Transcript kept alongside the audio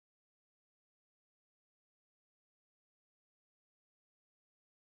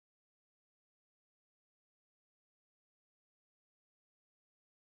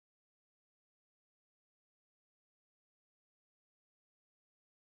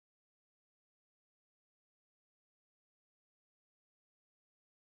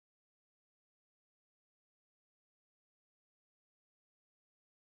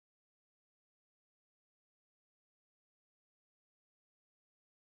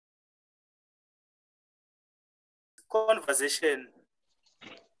conversation,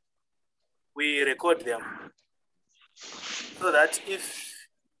 we record them so that if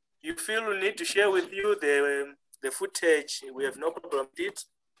you feel we need to share with you the footage, we have no problem with it.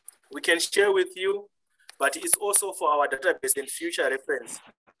 We can share with you, but it's also for our database and future reference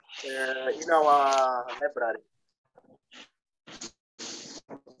in our library.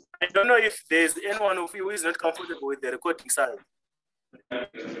 I don't know if there's anyone of you who is not comfortable with the recording side.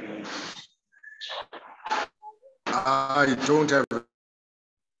 I don't have.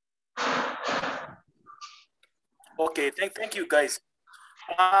 Okay, thank you guys.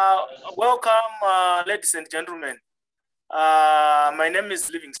 Welcome, ladies and gentlemen. My name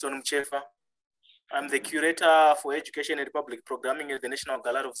is Livingstone Muchefa. I'm the curator for education and public programming at the National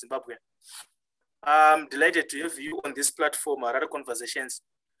Gallery of Zimbabwe. I'm delighted to have you on this platform, Harare Conversations,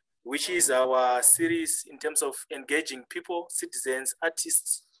 which is our series in terms of engaging people, citizens,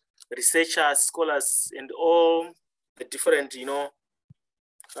 artists, researchers, scholars, and all the different,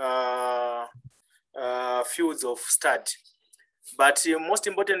 fields of study. But most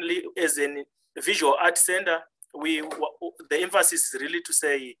importantly, as a visual art center, the emphasis is really to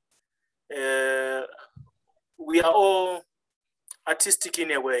say we are all artistic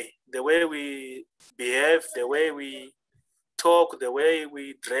in a way. The way we behave, the way we talk, the way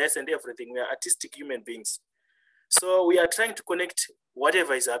we dress and everything, we are artistic human beings. So we are trying to connect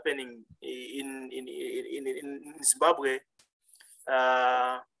whatever is happening in Zimbabwe.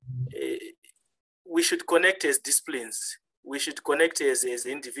 We should connect as disciplines. We should connect as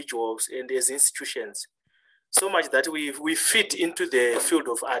individuals and as institutions, so much that we fit into the field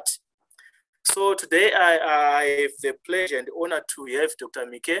of art. So today I have the pleasure and honor to have Dr.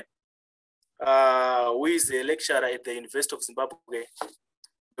 Mhike, who is a lecturer at the University of Zimbabwe.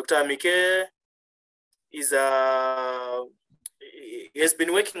 Dr. Mhike has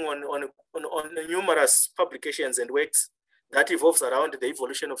been working on numerous publications and works that evolves around the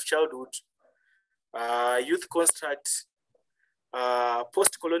evolution of childhood, youth construct,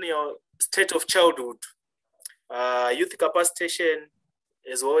 post-colonial state of childhood, youth capacitation,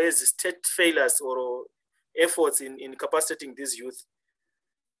 as well as state failures or efforts in capacitating these youth.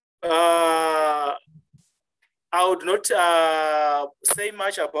 I would not say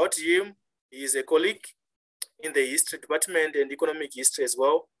much about him. He is a colleague in the history department and economic history as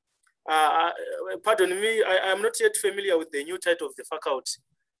well. Pardon me, I'm not yet familiar with the new title of the faculty,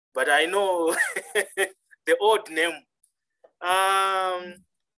 but I know the old name. That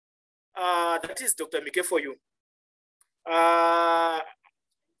is Dr. Mhike for you.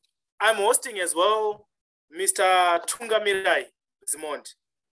 I'm hosting as well Mr. Tungamirai Zimonte.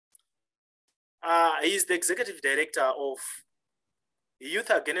 He is the executive director of Youth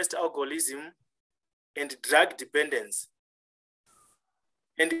Against Alcoholism and Drug Dependence,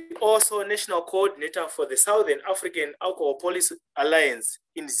 and also national coordinator for the Southern African Alcohol Policy Alliance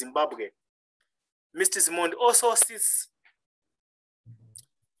in Zimbabwe. Mr. Zimonte also sits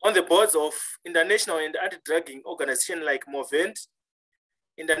on the boards of international and anti-drugging organizations like Movent,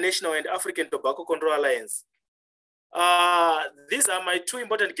 International and African Tobacco Control Alliance. These are my two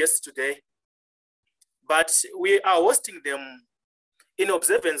important guests today, but we are hosting them in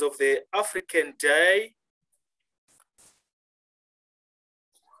observance of the African Day.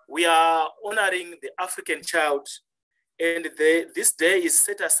 We are honoring the African child, and this day is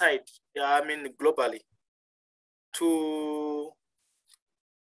set aside, globally, to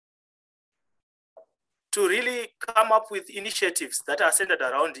really come up with initiatives that are centered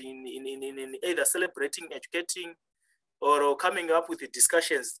around in either celebrating, educating, or coming up with the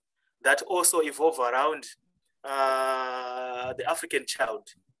discussions that also evolve around the African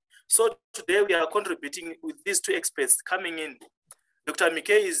child. So today we are contributing with these two experts coming in. Dr.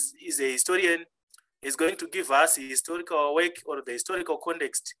 Mhike is a historian. He's going to give us the historical work or the historical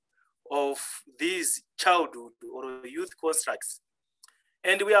context of these childhood or youth constructs.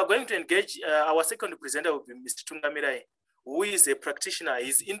 And we are going to engage, our second presenter will be Mr. Tungamirai, who is a practitioner.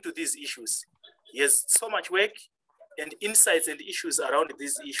 He's into these issues. He has so much work and insights and issues around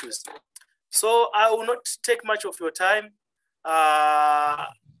these issues. So I will not take much of your time. I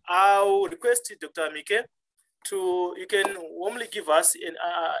will request Dr. Mhike you can warmly give us,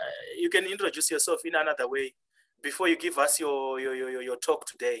 you can introduce yourself in another way before you give us your talk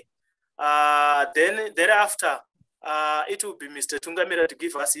today. Then thereafter, it will be Mr. Tungamirai to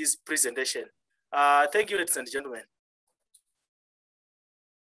give us his presentation. Thank you, ladies and gentlemen.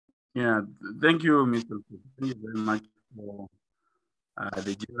 Yeah, thank you, Mr. Thank you very much for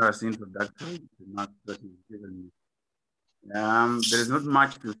the generous introductory remarks that you've given me. There is not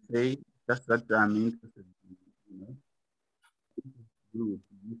much to say, just that I'm interested in, to do with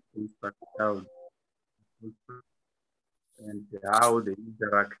this construct child. and how they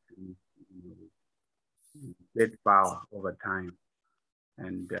interact with, state power over time.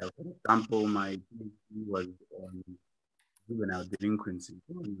 And for example, my PhD was on juvenile delinquency.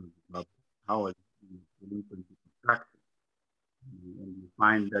 How was delinquency constructed? And you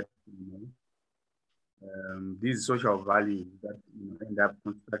find that these social values that end up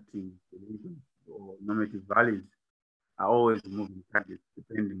constructing delinquency or normative values are always moving targets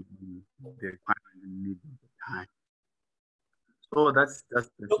depending on the requirement and need of the time. So that's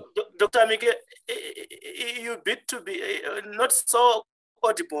Dr. Mhike, you bit to be not so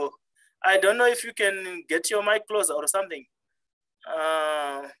audible. I don't know if you can get your mic closer or something.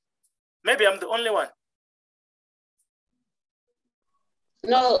 Maybe I'm the only one.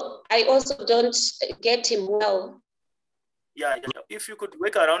 No, I also don't get him well. Yeah. If you could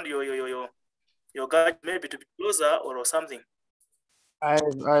work around your guard, maybe to be closer or something.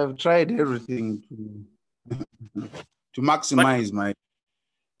 I've tried everything to maximize my.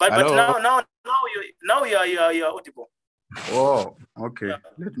 But now you are audible. Oh, okay. Yeah.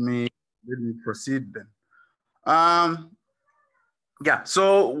 Let me proceed then. Yeah.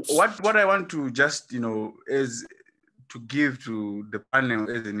 So what I want to just is to give to the panel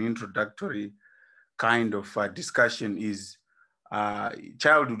as an introductory kind of discussion is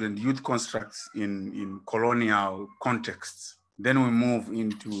childhood and youth constructs in colonial contexts. Then we move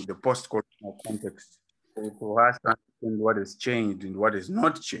into the post-colonial context for us to understand what has changed and what has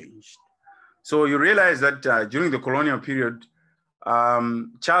not changed. So you realize that during the colonial period,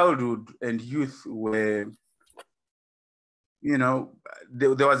 childhood and youth were,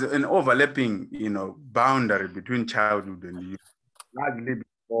 there was an overlapping, boundary between childhood and youth, largely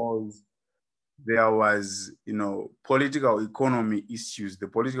because there was, political economy issues. The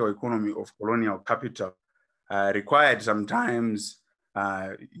political economy of colonial capital required sometimes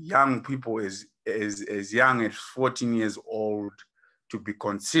young people as young as 14 years old to be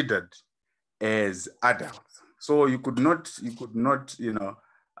considered as adults. So you could not,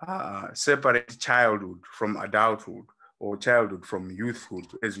 separate childhood from adulthood or childhood from youthhood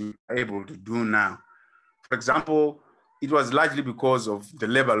as we are able to do now. For example, it was largely because of the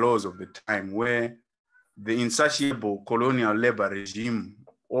labor laws of the time, where the insatiable colonial labor regime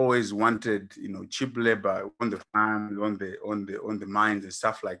always wanted, cheap labor on the farms, on the mines and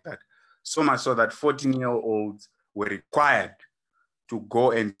stuff like that. So much so that 14-year-olds were required to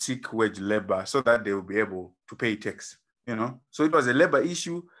go and seek wage labor so that they will be able to pay tax. So it was a labor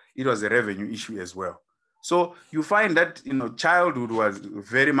issue, it was a revenue issue as well. So you find that childhood was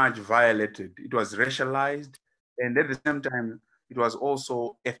very much violated. It was racialized, and at the same time, it was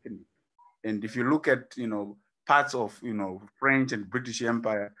also ethnic. And if you look at parts of French and British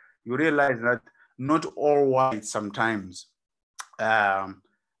Empire, you realize that not all whites sometimes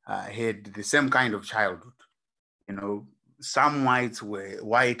had the same kind of childhood. Some whites were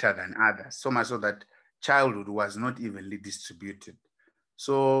whiter than others, so much so that childhood was not evenly distributed.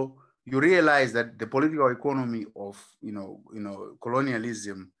 So you realize that the political economy of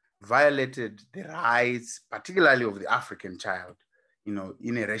colonialism violated the rights, particularly of the African child, in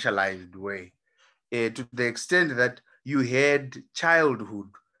a racialized way, to the extent that you had childhood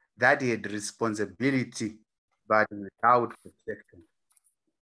that had responsibility but without protection.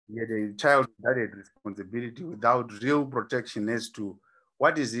 You had a child that had responsibility without real protection as to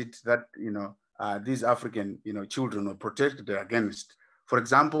what is it that these African children were protected against. For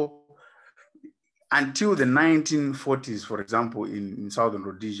example, until the 1940s, for example, in Southern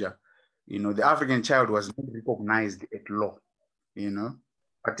Rhodesia, the African child was not recognized at law,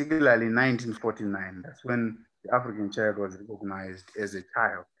 particularly in 1949. That's when the African child was recognized as a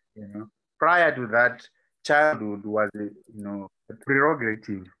child. Prior to that, childhood was a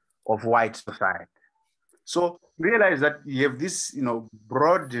prerogative of white society. So realize that you have this,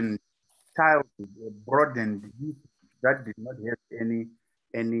 broadened childhood, broadened youth that did not have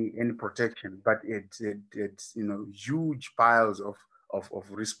any protection, but it's huge piles of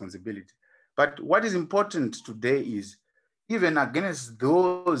responsibility. But what is important today is, even against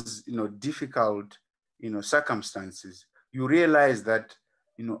those difficult circumstances, you realize that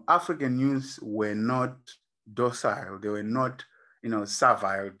African youth were not docile. They were not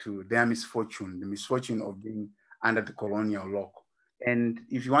servile to their misfortune, the misfortune of being under the colonial law. And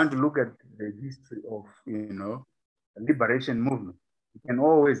if you want to look at the history of the liberation movement, you can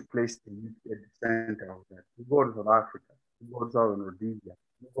always place the youth at the center of that. You go to South Africa, you go to Southern Rhodesia,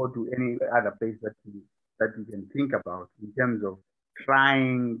 you go to any other place that you can think about in terms of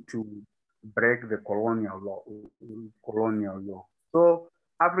trying to break the colonial law. So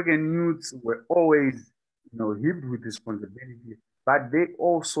African youths were always heaped with responsibility, but they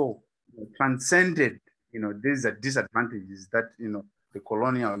also transcended these are disadvantages that, the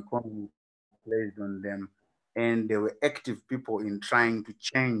colonial economy placed on them. And they were active people in trying to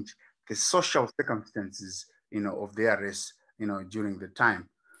change the social circumstances, of their race, during the time.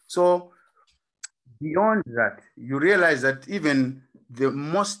 So beyond that, you realize that even the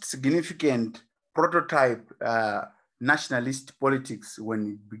most significant prototype nationalist politics, when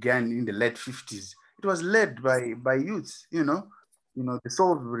it began in the late 50s, it was led by youths, the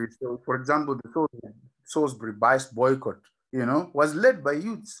Salisbury, so for example, the Salisbury boycott, was led by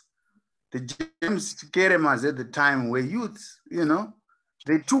youths. The James Keremas at the time were youths,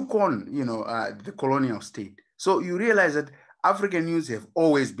 they took on, the colonial state. So you realize that African youths have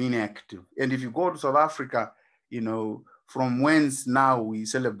always been active. And if you go to South Africa, from whence now we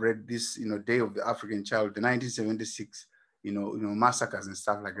celebrate this, Day of the African Child, the 1976, massacres and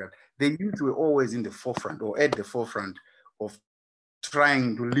stuff like that, the youth were always in the forefront or at the forefront of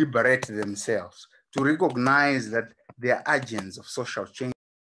trying to liberate themselves, to recognize that they are agents of social change.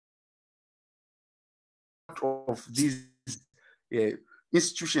 Of these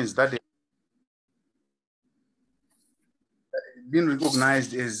institutions that have been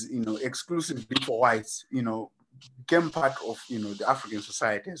recognized as, exclusively for whites, became part of, the African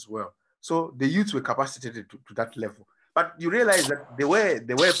society as well. So the youths were capacitated to that level. But you realize that there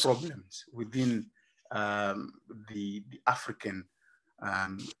were problems within the African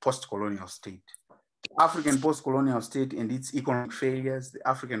post-colonial state. The African post-colonial state and its economic failures, the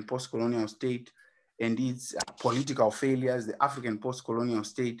African post-colonial state and its political failures, the African post-colonial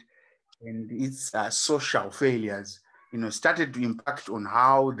state and its social failures, started to impact on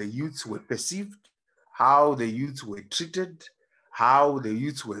how the youths were perceived, how the youths were treated, how the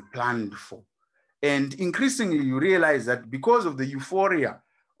youths were planned for. And increasingly, you realize that because of the euphoria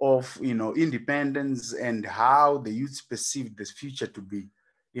of, independence and how the youths perceived this future to be,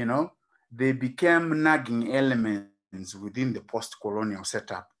 they became nagging elements within the post-colonial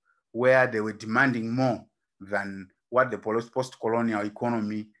setup, where they were demanding more than what the post-colonial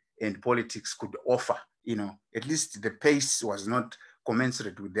economy and politics could offer. At least the pace was not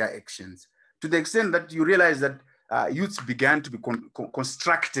commensurate with their actions. To the extent that you realize that youths began to be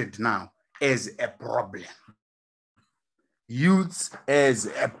constructed now as a problem. Youths as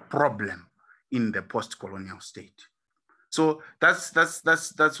a problem in the post-colonial state. So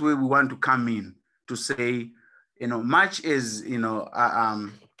that's where we want to come in to say, much as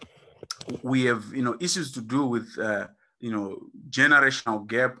we have issues to do with generational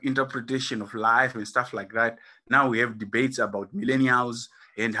gap, interpretation of life and stuff like that. Now we have debates about millennials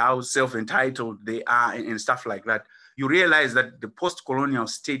and how self-entitled they are and stuff like that. You realize that the post-colonial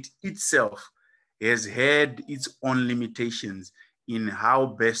state itself has had its own limitations in how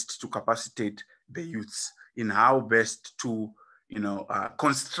best to capacitate the youths, in how best to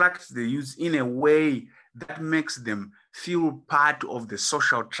construct the youths in a way that makes them feel part of the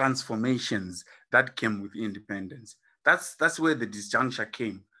social transformations that came with independence. That's where the disjuncture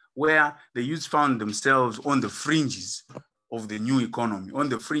came, where the youths found themselves on the fringes of the new economy, on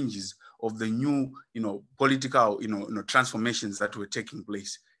the fringes of the new, political, transformations that were taking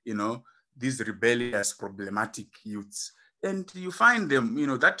place, these rebellious, problematic youths. And you find them,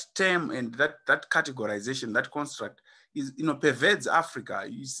 that term and that categorization, that construct is, pervades Africa.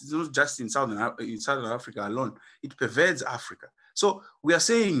 It's not just in Southern Africa alone, it pervades Africa. So we are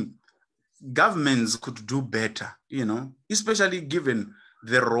saying governments could do better, especially given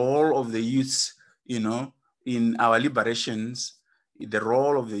the role of the youths, in our liberations, the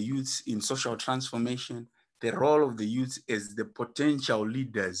role of the youths in social transformation, the role of the youths as the potential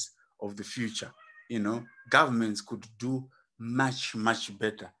leaders of the future. Governments could do much, much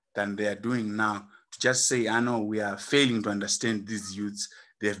better than they are doing now to just say, I know we are failing to understand these youths,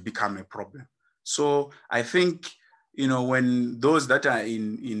 they have become a problem. So I think, when those that are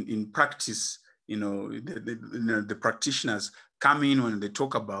in practice, the practitioners come in when they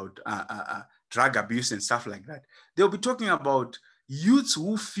talk about drug abuse and stuff like that, they'll be talking about youths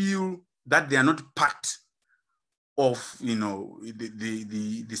who feel that they are not part of,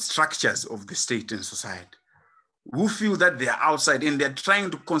 the structures of the state and society, who feel that they are outside and they're trying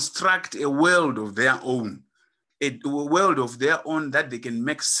to construct a world of their own, a world of their own that they can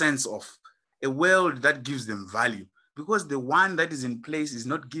make sense of, a world that gives them value, because the one that is in place is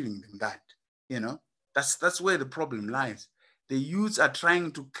not giving them that. That's where the problem lies. The youths are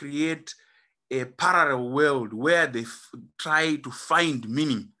trying to create a parallel world where they try to find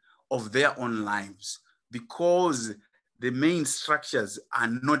meaning of their own lives, because the main structures are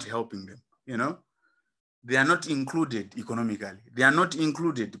not helping them. They are not included economically, they are not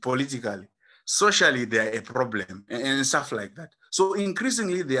included politically, socially they are a problem and stuff like that. So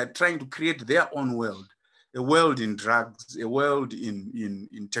increasingly they are trying to create their own world a world in drugs, a world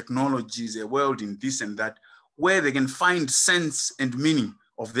in technologies, a world in this and that, where they can find sense and meaning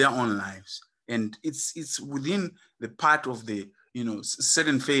of their own lives. And it's within the part of the,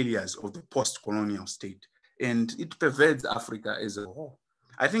 certain failures of the post-colonial state. And it pervades Africa as a whole.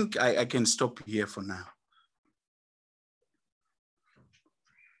 I think I can stop here for now.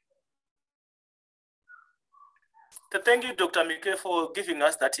 Thank you, Dr. Mhike, for giving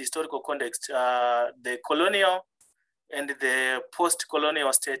us that historical context, the colonial and the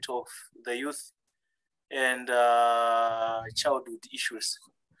post-colonial state of the youth and childhood issues.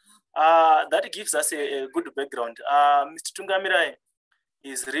 That gives us a good background. Mr. Tungamirai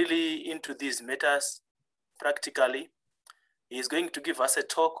is really into these matters practically. He is going to give us a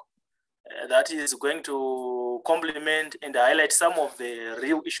talk that is going to complement and highlight some of the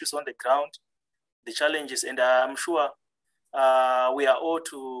real issues on the ground, the challenges, and I'm sure we are all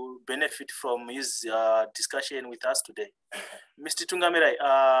to benefit from his discussion with us today. Mr. Tungamirai,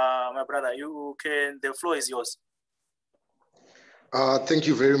 my brother, the floor is yours. Thank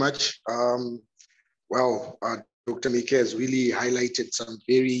you very much. Dr. Mhike has really highlighted some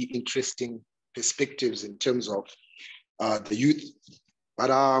very interesting perspectives in terms of the youth. But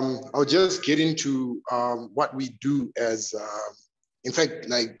I'll just get into what we do as, in fact,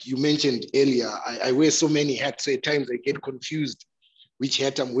 like you mentioned earlier, I wear so many hats, so at times I get confused which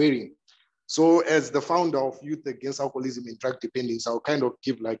hat I'm wearing. So as the founder of Youth Against Alcoholism and Drug Dependence, I'll kind of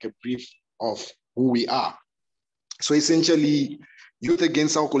give like a brief of who we are. So essentially, Youth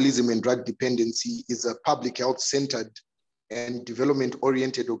Against Alcoholism and Drug Dependency is a public health-centered and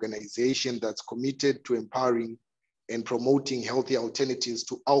development-oriented organization that's committed to empowering and promoting healthy alternatives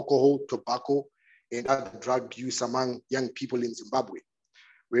to alcohol, tobacco, and other drug use among young people in Zimbabwe.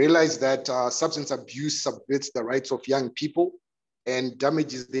 We realize that substance abuse subverts the rights of young people and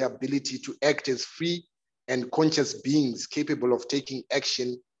damages their ability to act as free and conscious beings capable of taking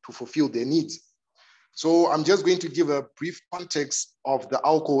action to fulfill their needs. So I'm just going to give a brief context of the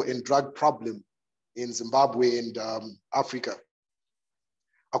alcohol and drug problem in Zimbabwe and Africa.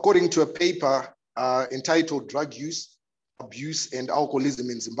 According to a paper entitled Drug Use, Abuse, and Alcoholism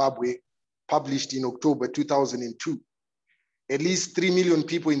in Zimbabwe, published in October 2002, at least 3 million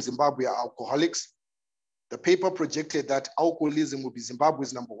people in Zimbabwe are alcoholics. The paper projected that alcoholism will be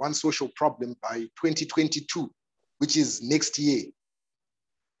Zimbabwe's #1 social problem by 2022, which is next year.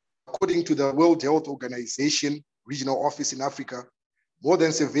 According to the World Health Organization regional office in Africa, more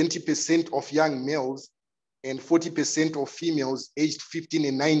than 70% of young males and 40% of females aged 15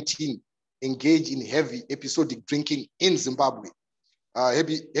 and 19 engage in heavy episodic drinking in Zimbabwe.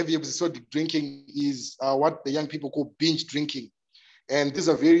 Heavy episodic drinking is what the young people call binge drinking. And these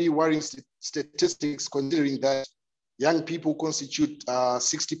are very worrying statistics, considering that young people constitute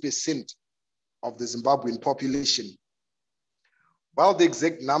 60% of the Zimbabwean population. While the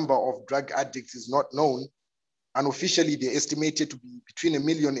exact number of drug addicts is not known, unofficially they're estimated to be between 1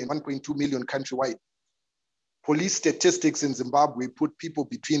 million and 1.2 million countrywide. Police statistics in Zimbabwe put people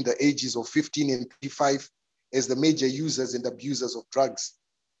between the ages of 15 and 35 as the major users and abusers of drugs.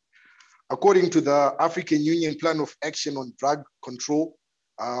 According to the African Union Plan of Action on Drug Control,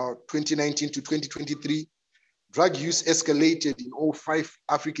 2019 to 2023, drug use escalated in all 5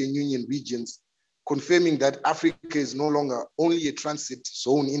 African Union regions, confirming that Africa is no longer only a transit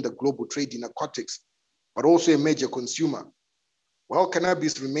zone in the global trade in narcotics, but also a major consumer. While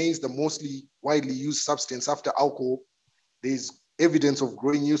cannabis remains the mostly widely used substance after alcohol, there is evidence of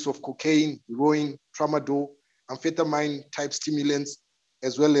growing use of cocaine, heroin, tramadol, amphetamine-type stimulants,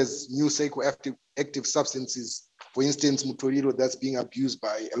 as well as new psychoactive substances, for instance, Mutoriro, that's being abused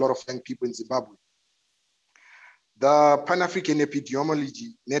by a lot of young people in Zimbabwe. The Pan-African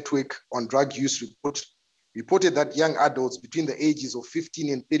Epidemiology Network on Drug Use reported that young adults between the ages of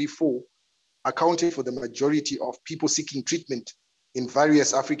 15 and 34 accounted for the majority of people seeking treatment in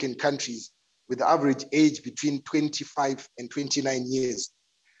various African countries, with the average age between 25 and 29 years.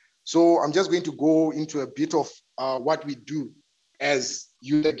 So I'm just going to go into a bit of what we do as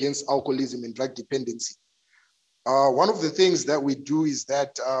Youth Against Alcoholism and Drug Dependency. One of the things that we do is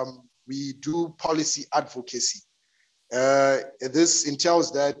that we do policy advocacy. This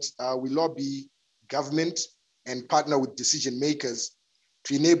entails that we lobby government and partner with decision makers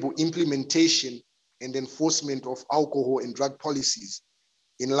to enable implementation and enforcement of alcohol and drug policies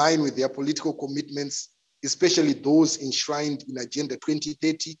in line with their political commitments, especially those enshrined in Agenda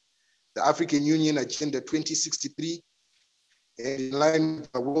 2030, the African Union Agenda 2063, and in line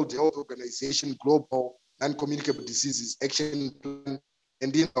with the World Health Organization Global Non-Communicable Diseases Action Plan,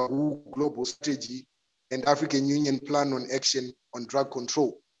 and in the WHO Global Strategy and African Union Plan on Action on Drug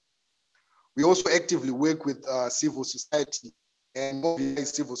Control. We also actively work with civil society and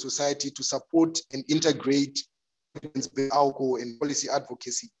mobilize civil society to support and integrate evidence-based alcohol and policy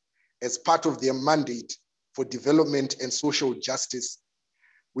advocacy as part of their mandate for development and social justice.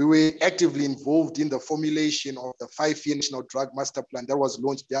 We were actively involved in the formulation of the 5-year National Drug Master Plan that was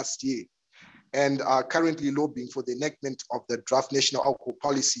launched last year, and are currently lobbying for the enactment of the draft National Alcohol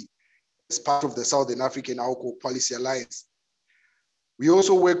Policy as part of the Southern African Alcohol Policy Alliance. We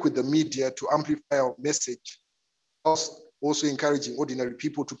also work with the media to amplify our message, also encouraging ordinary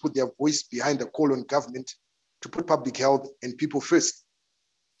people to put their voice behind the call on government to put public health and people first.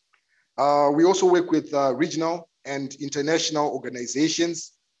 We also work with regional and international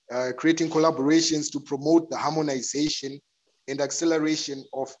organizations, creating collaborations to promote the harmonization and acceleration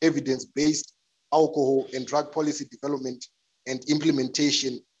of evidence-based alcohol and drug policy development and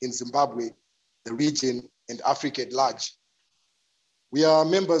implementation in Zimbabwe, the region, and Africa at large. We are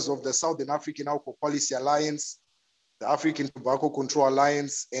members of the Southern African Alcohol Policy Alliance, the African Tobacco Control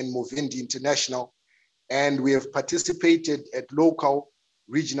Alliance, and Movendi International, and we have participated at local,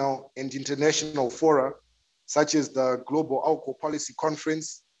 regional, and international fora, such as the Global Alcohol Policy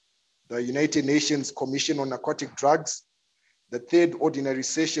Conference, the United Nations Commission on Narcotic Drugs, the 3rd Ordinary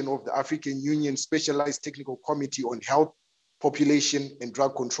Session of the African Union Specialized Technical Committee on Health, Population, and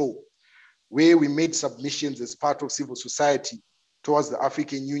Drug Control, where we made submissions as part of civil society towards the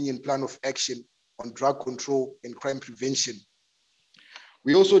African Union Plan of Action on Drug Control and Crime Prevention.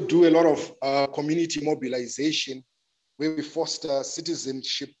 We also do a lot of community mobilization, where we foster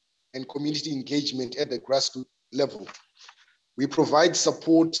citizenship and community engagement at the grassroots level. We provide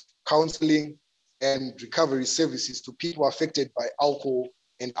support, counseling, and recovery services to people affected by alcohol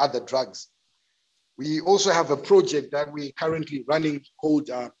and other drugs. We also have a project that we're currently running called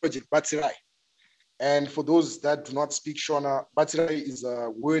Project Batsirai. And for those that do not speak Shona, Batsirai is a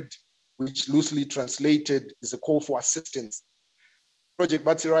word which loosely translated is a call for assistance. Project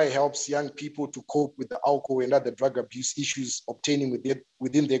Batsirai helps young people to cope with the alcohol and other drug abuse issues obtaining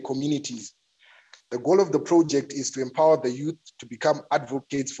within their communities. The goal of the project is to empower the youth to become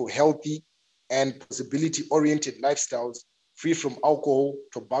advocates for healthy and possibility-oriented lifestyles free from alcohol,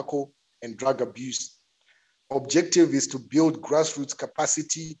 tobacco, and drug abuse. Objective is to build grassroots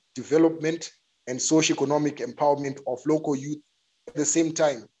capacity development and socioeconomic empowerment of local youth, at the same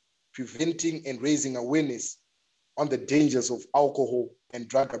time preventing and raising awareness on the dangers of alcohol and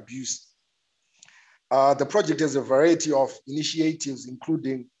drug abuse. The project has a variety of initiatives,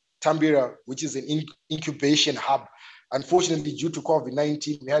 including Tambira, which is an incubation hub. Unfortunately, due to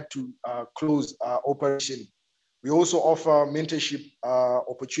COVID-19, we had to close operation. We also offer mentorship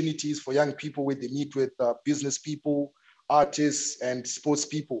opportunities for young people where they meet with business people, artists, and sports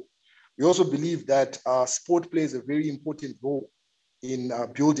people. We also believe that sport plays a very important role in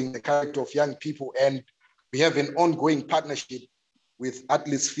building the character of young people. And we have an ongoing partnership with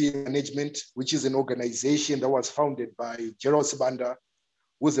Atmosphere Management, which is an organization that was founded by Gerald Sibanda,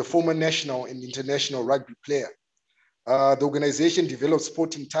 who is a former national and international rugby player. The organization develops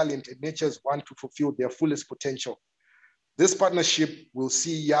sporting talent and nurtures one to fulfill their fullest potential. This partnership will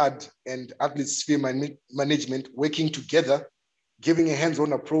see YARD and Atmosphere Management working together, giving a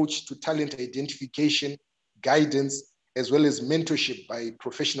hands-on approach to talent identification, guidance, as well as mentorship by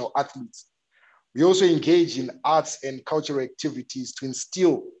professional athletes. We also engage in arts and cultural activities to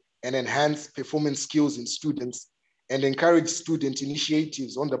instill and enhance performance skills in students and encourage student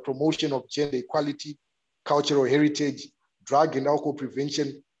initiatives on the promotion of gender equality, cultural heritage, drug and alcohol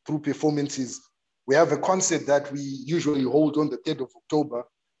prevention through performances. We have a concert that we usually hold on the 3rd of October,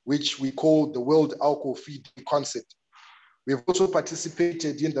 which we call the World Alcohol Free Day Concert. We have also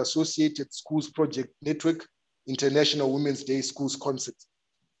participated in the Associated Schools Project Network International Women's Day Schools Concert.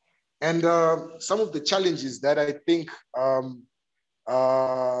 And some of the challenges that I think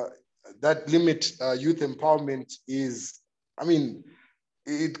that limit youth empowerment is, I mean,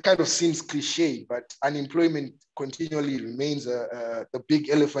 it kind of seems cliche, but unemployment continually remains the big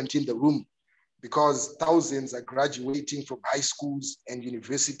elephant in the room, because thousands are graduating from high schools and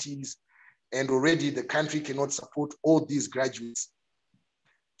universities, and already the country cannot support all these graduates.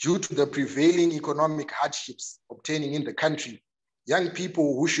 Due to the prevailing economic hardships obtaining in the country, young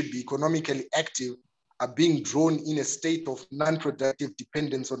people who should be economically active are being drawn in a state of non-productive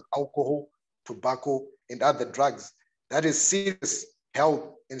dependence on alcohol, tobacco, and other drugs. That is serious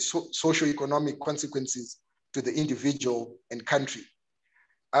health and socio-economic consequences to the individual and country.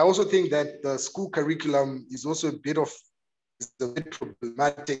 I also think that the school curriculum is also a bit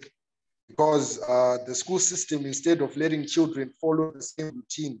problematic, because the school system, instead of letting children follow the same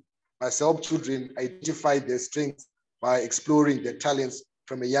routine, must help children identify their strengths by exploring their talents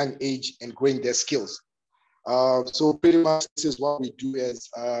from a young age and growing their skills. So pretty much this is what we do as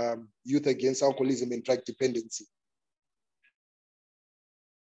Youth Against Alcoholism and Drug Dependency.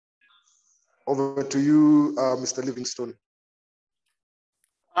 Over to you, Mr. Livingstone.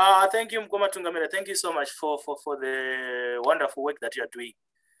 Thank you, Mkoma Tungamirai. Thank you so much for the wonderful work that you are doing.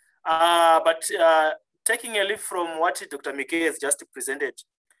 But taking a leaf from what Dr. Mhike has just presented,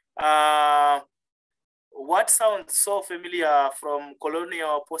 what sounds so familiar from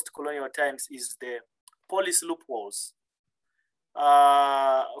colonial, post-colonial times is the police loopholes.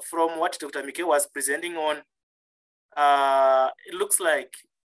 From what Dr. Mhike was presenting on, it looks like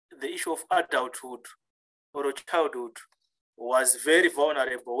the issue of adulthood or childhood was very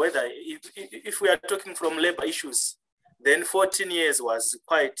vulnerable. Whether if we are talking from labor issues, then 14 years was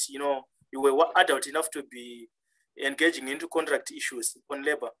quite, you were adult enough to be engaging into contract issues on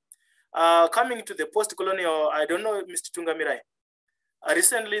labor. Coming to the post-colonial, I don't know, Mr. Tungamirai,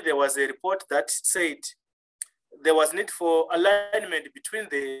 recently there was a report that said there was need for alignment between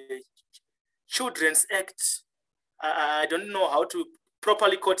the Children's Act, I don't know how to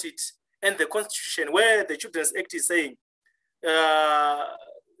properly quote it, and the Constitution, where the Children's Act is saying,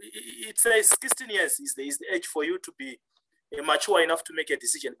 it says 16 years is the age for you to be mature enough to make a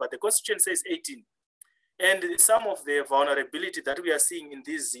decision, but the Constitution says 18. And some of the vulnerability that we are seeing in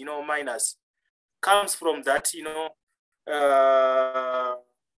these, minors comes from that,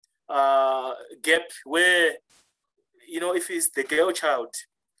 gap where, if it's the girl child,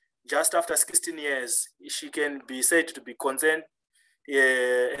 just after 16 years, she can be said to be concerned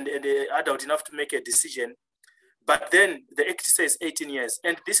and adult enough to make a decision. But then the Act says 18 years.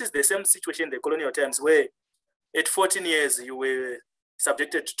 And this is the same situation in the colonial times where at 14 years, you were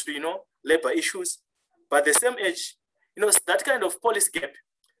subjected to, labor issues. But the same age, that kind of policy gap.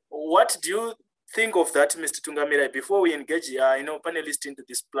 What do you think of that, Mr. Tungamirai, before we engage, panelists into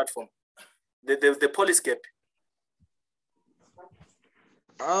this platform? The policy gap.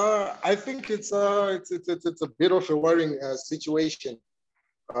 I think it's a bit of a worrying situation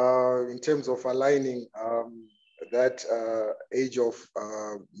in terms of aligning that age of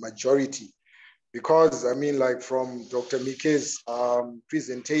majority, because like from Dr. Mhike's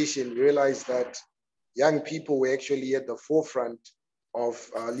presentation, we realized that young people were actually at the forefront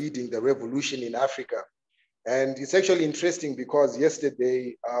of leading the revolution in Africa. And it's actually interesting because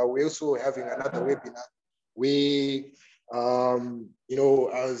yesterday we're also having another webinar where I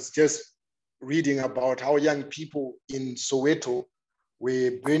was just reading about how young people in Soweto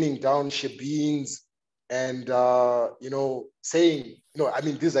were burning down shebeens and, saying,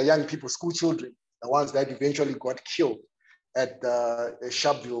 these are young people, school children, the ones that eventually got killed at the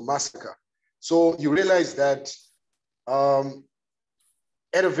Sharpeville massacre. So you realize that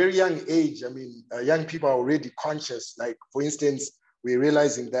at a very young age, young people are already conscious. Like, for instance, we're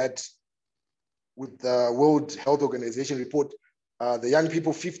realizing that with the World Health Organization report, the young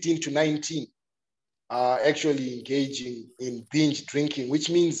people 15 to 19 are actually engaging in binge drinking, which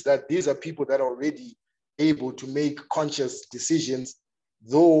means that these are people that are already able to make conscious decisions,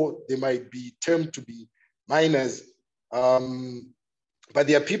 though they might be termed to be minors. But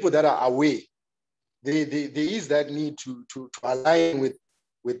there are people that are aware. There is that need to align with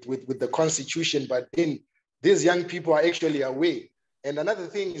the Constitution, but then these young people are actually aware. And another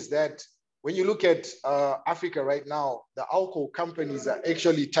thing is that when you look at Africa right now, the alcohol companies are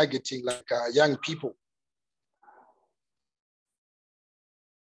actually targeting young people.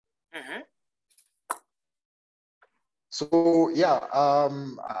 Mm-hmm. So yeah,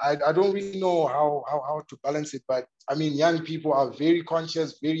 I don't really know how to balance it, but young people are very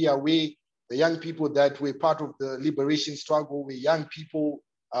conscious, very aware. The young people that were part of the liberation struggle were young people,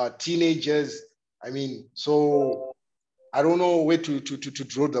 teenagers. So I don't know where to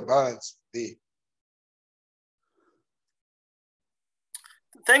draw the balance there.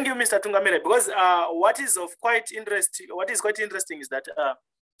 Thank you, Mr. Tungamirai. Because what is quite interesting is that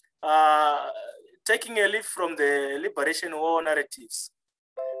taking a leaf from the liberation war narratives,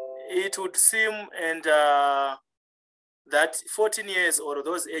 it would seem that 14 years or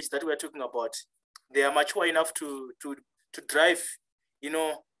those ages that we're talking about, they are mature enough to drive, and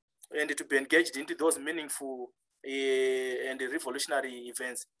to be engaged into those meaningful and revolutionary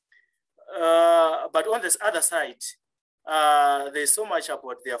events. But on this other side, there's so much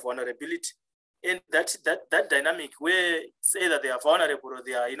about their vulnerability, and that dynamic where say that they are vulnerable or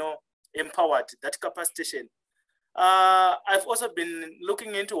they are, empowered, that capacitation. I've also been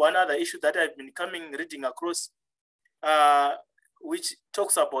looking into one other issue that I've been reading across, which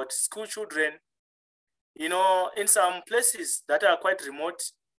talks about school children. In some places that are quite remote,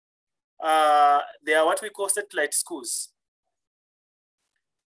 they are what we call satellite schools.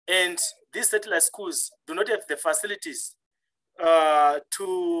 And these satellite schools do not have the facilities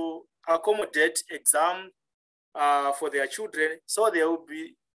to accommodate exam for their children. So they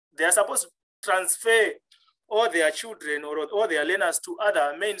are supposed to transfer all their children or all their learners to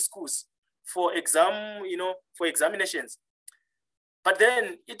other main schools for exam, for examinations. But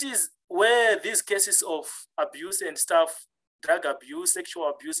then it is where these cases of abuse and stuff, drug abuse, sexual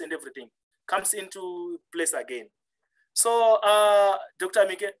abuse and everything comes into place again. So Dr.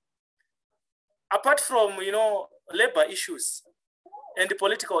 Mhike, apart from, labor issues and the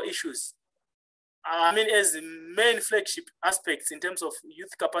political issues, I mean, as main flagship aspects in terms of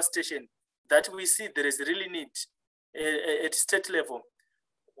youth capacitation that we see there is really need at state level.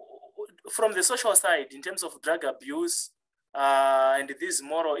 From the social side, in terms of drug abuse and these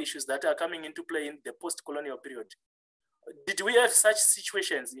moral issues that are coming into play in the post-colonial period, did we have such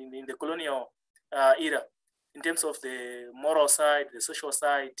situations in the colonial era in terms of the moral side, the social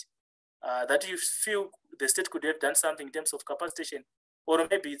side, that you feel the state could have done something in terms of capacitation, or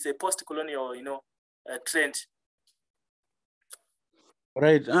maybe it's a post-colonial, trend?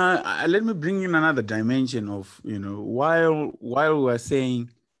 Right. Let me bring in another dimension of, while we're saying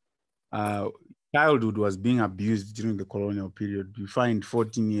childhood was being abused during the colonial period, you find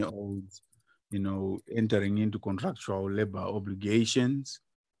 14-year-olds, entering into contractual labor obligations.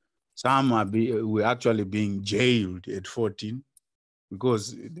 Some were actually being jailed at 14,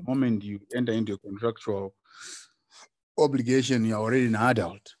 because the moment you enter into a contractual obligation, you're already an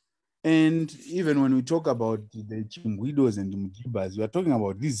adult. And even when we talk about the Chimguidos and the Mujibas, we are talking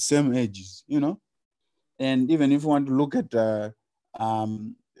about these same ages, And even if you want to look at the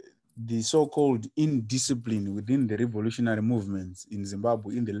so-called indiscipline within the revolutionary movements in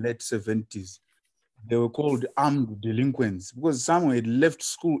Zimbabwe in the late 70s, they were called armed delinquents, because some had left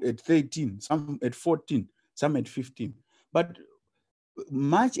school at 13, some at 14, some at 15. But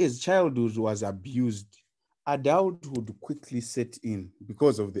much as childhood was abused, adulthood quickly set in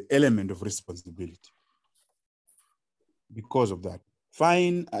because of the element of responsibility. Because of that,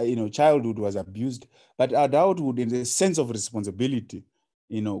 fine, childhood was abused, but adulthood, in the sense of responsibility,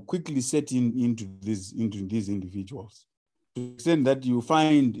 quickly set into these individuals. To the extent that you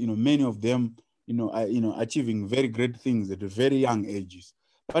find, many of them, achieving very great things at very young ages.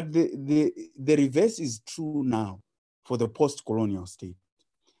 But the reverse is true now for the post-colonial state.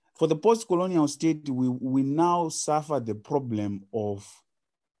 For the post-colonial state, we now suffer the problem of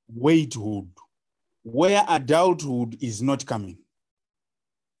waithood, where adulthood is not coming.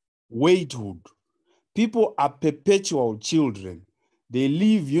 Waithood. People are perpetual children. They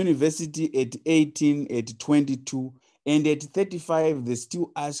leave university at 18, at 22, and at 35, they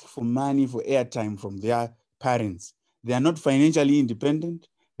still ask for money for airtime from their parents. They are not financially independent.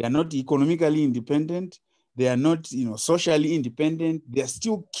 They are not economically independent. They are not, socially independent. They are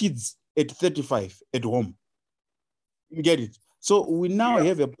still kids at 35 at home. You get it? So we now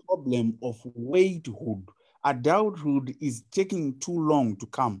have a problem of waithood. Adulthood is taking too long to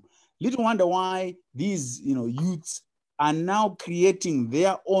come. Little wonder why these, youths are now creating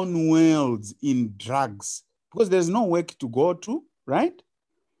their own worlds in drugs, because there's no work to go to, right?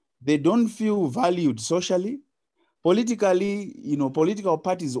 They don't feel valued socially. Politically, political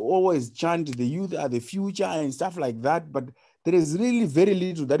parties always chant the youth are the future and stuff like that, but there is really very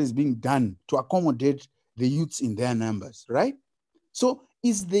little that is being done to accommodate the youths in their numbers, right? So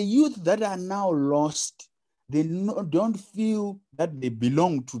it's the youth that are now lost. They don't feel that they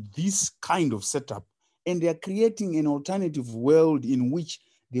belong to this kind of setup, and they're creating an alternative world in which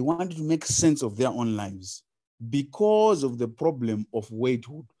they want to make sense of their own lives because of the problem of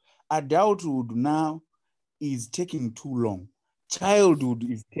waithood. Adulthood now is taking too long. Childhood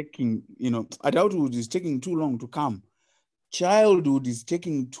is taking, adulthood is taking too long to come. Childhood is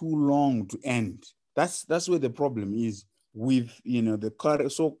taking too long to end. That's where the problem is with, the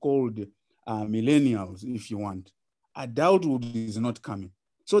so-called millennials, if you want. Adulthood is not coming.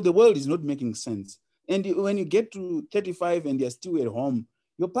 So the world is not making sense. And when you get to 35 and you're still at home,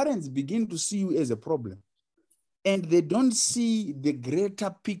 your parents begin to see you as a problem. And they don't see the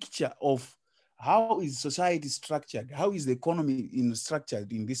greater picture of how is society structured? How is the economy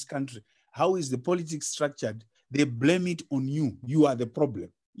structured in this country? How is the politics structured? They blame it on you. You are the problem.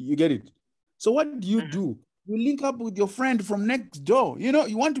 You get it? So what do? You link up with your friend from next door. You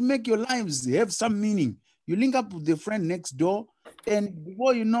want to make your lives have some meaning. You link up with the friend next door, and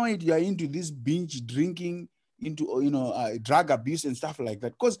before you know it, you are into this binge drinking, into drug abuse and stuff like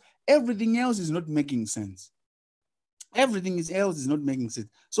that, because everything else is not making sense. Everything else is not making sense.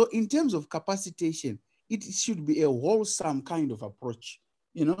 So in terms of capacitation, it should be a wholesome kind of approach.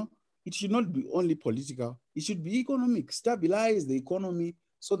 It should not be only political. It should be economic. Stabilize the economy,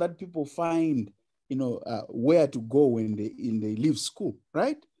 so that people find, where to go when they leave school,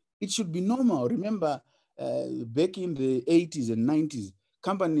 right? It should be normal. Remember, back in the 80s and 90s,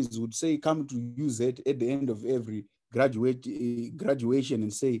 companies would say, come to use it at the end of every graduation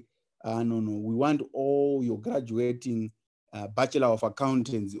and say, no, we want all your graduating Bachelor of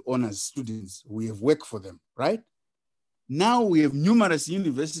Accountancy honors students. We have work for them, right? Now we have numerous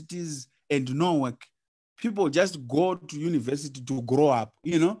universities and no work. People just go to university to grow up,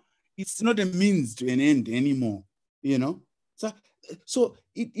 It's not a means to an end anymore, So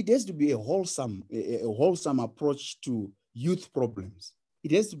it has to be a wholesome approach to youth problems.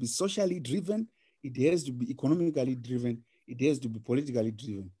 It has to be socially driven. It has to be economically driven. It has to be politically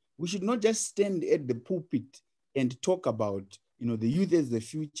driven. We should not just stand at the pulpit and talk about, the youth as the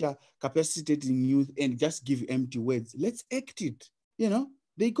future, capacitating youth, and just give empty words. Let's act it.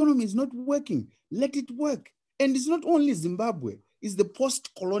 The economy is not working. Let it work. And it's not only Zimbabwe. It's the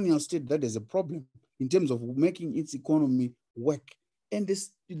post-colonial state that is a problem in terms of making its economy work. And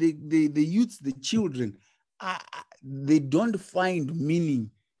the youth, the children, they don't find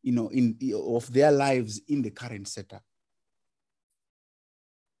meaning, of their lives in the current setup.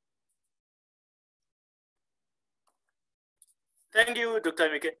 Thank you, Dr.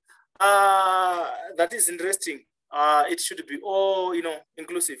 Mhike. That is interesting. It should be all,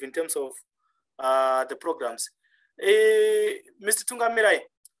 inclusive in terms of the programs. Mr. Tungamirai,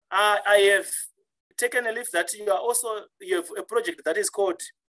 I have taken a leaf that you have a project that is called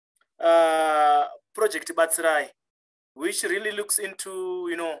Project Batsirai, which really looks into,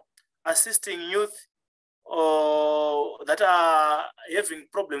 assisting youth that are having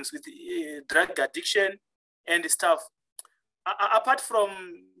problems with drug addiction and stuff. Apart from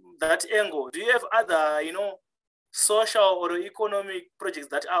that angle, do you have other, social or economic projects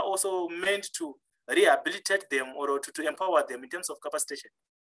that are also meant to rehabilitate them or to empower them in terms of capacitation?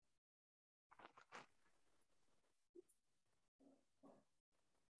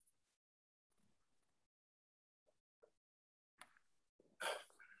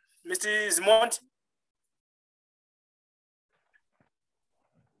 Mr. Zimonte?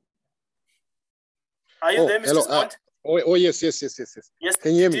 Are you there, Mr. Hello. Zimonte? Yes. Yes.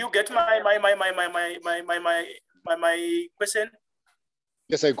 Can you hear me? Do you get my question?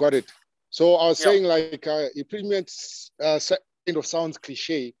 Yes, I got it. So I was saying, it pretty much kind of sounds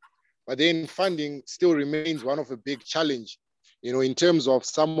cliche, but then funding still remains one of the big challenge, in terms of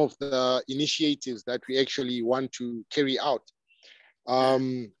some of the initiatives that we actually want to carry out.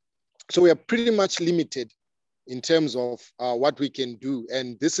 So we are pretty much limited in terms of what we can do.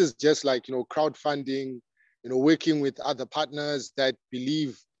 And this is just like, crowdfunding, working with other partners that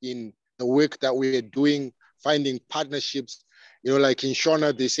believe in the work that we are doing, finding partnerships. Like in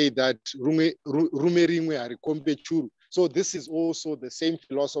Shona, they say that so this is also the same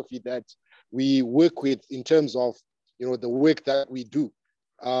philosophy that we work with in terms of, the work that we do.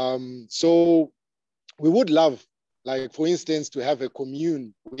 So we would love, like, for instance, to have a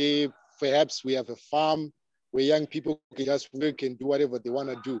commune where perhaps we have a farm where young people can just work and do whatever they want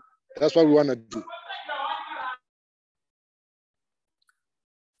to do. That's what we want to do.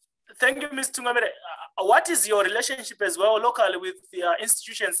 Thank you, Mr. Tungamirai. What is your relationship as well locally with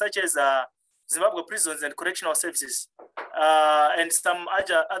institutions such as Zimbabwe Prisons and Correctional Services and some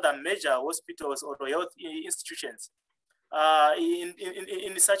other major hospitals or health institutions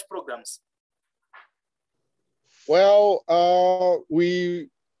in such programs? Well, we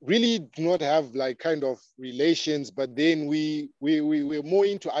really do not have like kind of relations, but then we're more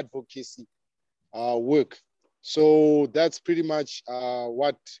into advocacy work. So that's pretty much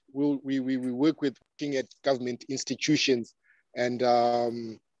what we work with, looking at government institutions. And,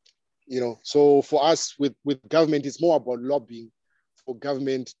 so for us with government, it's more about lobbying for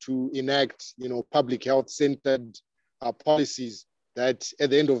government to enact, public health centered policies that at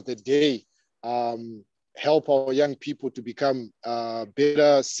the end of the day, help our young people to become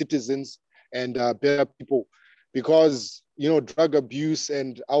better citizens and better people. Because drug abuse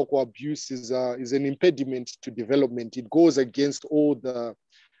and alcohol abuse is an impediment to development. It goes against all the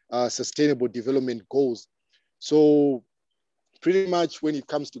sustainable development goals. So pretty much when it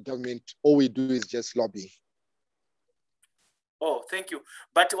comes to government, all we do is just lobby. Oh, thank you.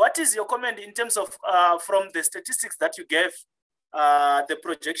 But what is your comment in terms of from the statistics that you gave? The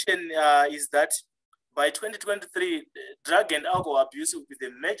projection is that by 2023, drug and alcohol abuse will be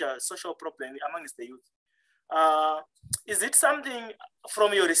the major social problem amongst the youth. Is it something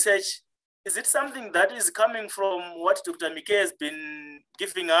from your research? Is it something that is coming from what Dr. Mhike has been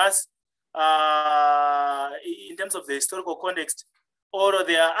giving us in terms of the historical context, or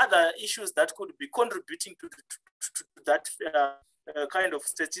there are other issues that could be contributing to that kind of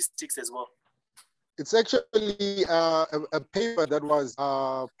statistics as well? It's actually a paper that was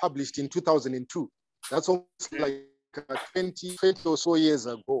published in 2002. That's almost like 20 or so years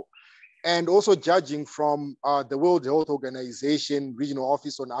ago. And also judging from the World Health Organization Regional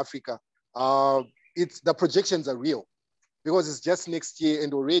Office on Africa, the projections are real because it's just next year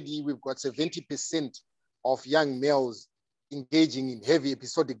and already we've got 70% of young males engaging in heavy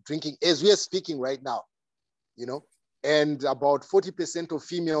episodic drinking as we are speaking right now, you know, and about 40% of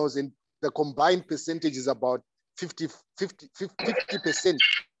females, and the combined percentage is about 50%.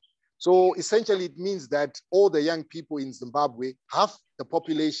 So essentially it means that all the young people in Zimbabwe, half of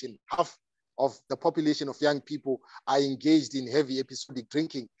the population of young people are engaged in heavy episodic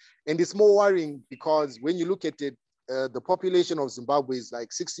drinking. And it's more worrying because when you look at it, the population of Zimbabwe is like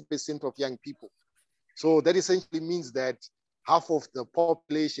 60% of young people. So that essentially means that half of the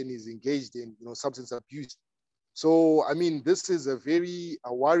population is engaged in, you know, substance abuse. So, I mean, this is a very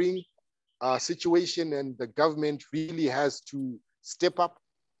worrying situation, and the government really has to step up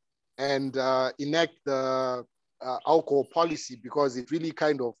and enact the alcohol policy, because it really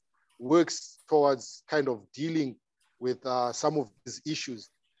kind of works towards kind of dealing with some of these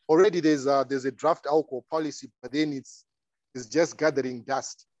issues. Already there's a draft alcohol policy, but then it's just gathering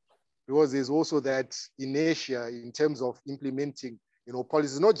dust, because there's also that inertia in terms of implementing, you know,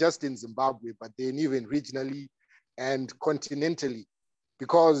 policies, not just in Zimbabwe, but then even regionally and continentally,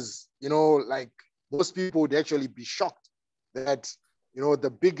 because, you know, like most people would actually be shocked that, you know, the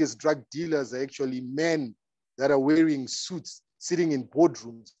biggest drug dealers are actually men that are wearing suits sitting in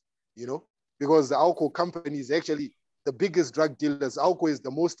boardrooms, you know, because the alcohol company is actually the biggest drug dealers. Alcohol is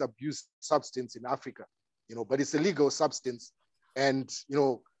the most abused substance in Africa, you know, but it's a legal substance, and, you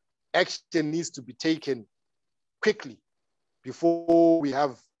know, action needs to be taken quickly before we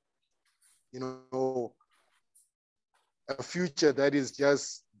have, you know, a future that is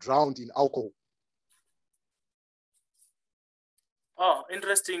just drowned in alcohol. Oh,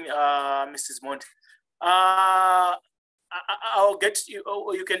 interesting, Mrs. Monte. I'll get you.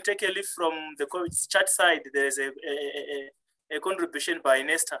 You can take a leaf from the chat side. There is a contribution by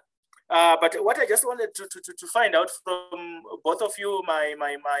Nesta. But what I just wanted to find out from both of you, my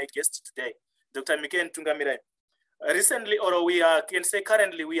guests today, Dr. Mhike and Tungamirai. Recently, or can say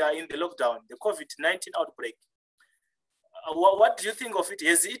currently, we are in the lockdown, the COVID-19 outbreak. What do you think of it?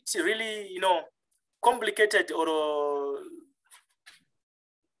 Has it really, you know, complicated or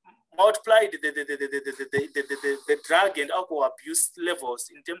multiplied the drug and alcohol abuse levels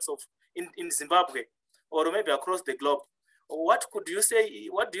in terms of in Zimbabwe or maybe across the globe? What could you say?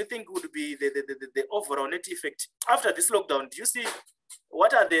 What do you think would be the overall net effect after this lockdown? Do you see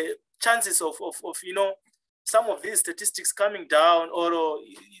what are the chances of you know, some of these statistics coming down, or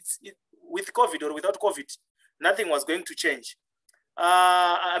with COVID or without COVID, nothing was going to change?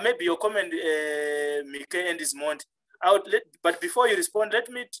 Maybe your comment, Mhike and Zimonte. But before you respond, let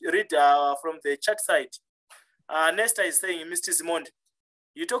me read from the chat side. Nesta is saying, Mr. Zimonte,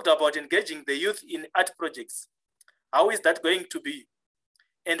 you talked about engaging the youth in art projects. How is that going to be?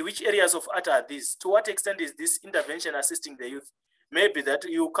 And which areas of art are these? To what extent is this intervention assisting the youth? Maybe that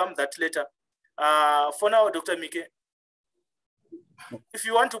you come that later. For now, Dr. Mhike, if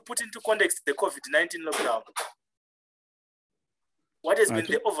you want to put into context the COVID-19 lockdown, what has been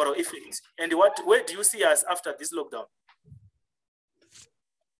the overall effect, and where do you see us after this lockdown?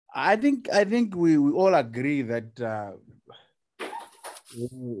 I think we all agree that the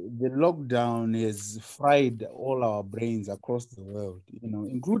lockdown has fried all our brains across the world, you know,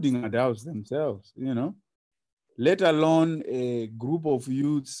 including adults themselves, you know, let alone a group of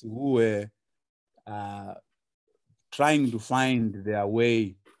youths who were trying to find their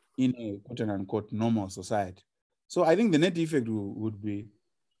way in a quote-unquote normal society. So I think the net effect would be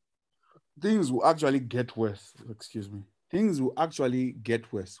things will actually get worse. Excuse me. Things will actually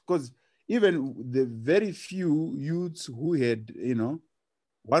get worse, because even the very few youths who had, you know,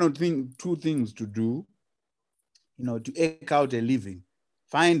 two things to do, you know, to eke out a living,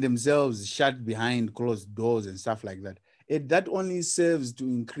 find themselves shut behind closed doors and stuff like that. That only serves to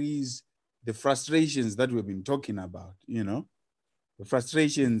increase the frustrations that we've been talking about, you know, the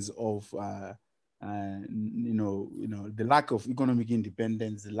frustrations of, you know, the lack of economic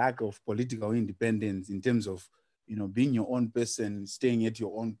independence, the lack of political independence in terms of, you know, being your own person, staying at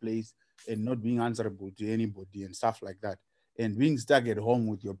your own place and not being answerable to anybody and stuff like that, and being stuck at home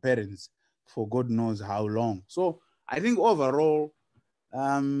with your parents for God knows how long. So I think overall,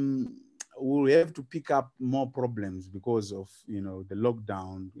 we'll have to pick up more problems because of, you know, the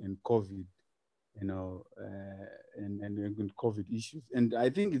lockdown and COVID, you know, and COVID issues. And I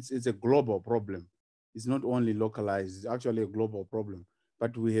think it's a global problem. is not only localized, it's actually a global problem.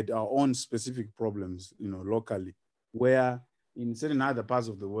 But we had our own specific problems, locally, where in certain other parts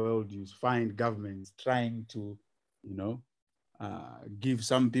of the world, you find governments trying to, give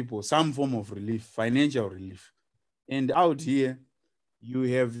some people some form of relief, financial relief. And out here, you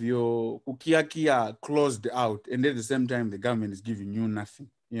have your kukia closed out, and at the same time, the government is giving you nothing,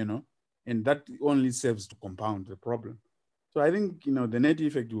 and that only serves to compound the problem. So I think, the net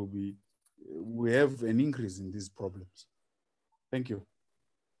effect will be, we have an increase in these problems. Thank you.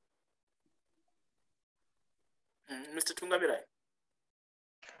 Mr. Tungamirai.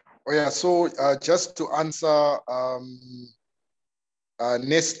 Oh yeah, so just to answer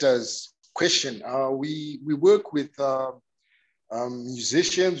Nesta's question, we work with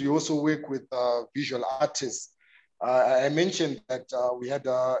musicians. We also work with visual artists. I mentioned that we had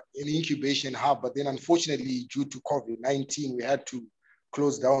an incubation hub, but then unfortunately, due to COVID-19, we had to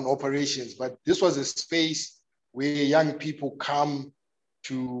close down operations. But this was a space where young people come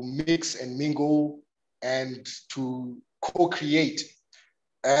to mix and mingle and to co-create.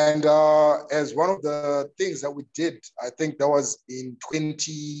 And as one of the things that we did, I think that was in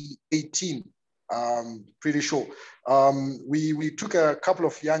 2018, pretty sure, we took a couple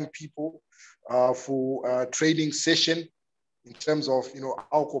of young people for a training session in terms of,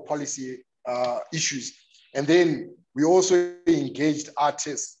 alcohol policy issues. And then we also engaged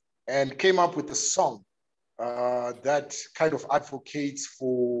artists and came up with a song that kind of advocates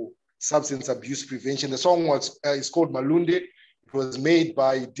for substance abuse prevention. The song is called Malunde. It was made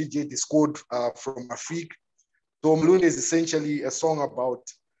by DJ Discord from Afrique. So Malunde is essentially a song about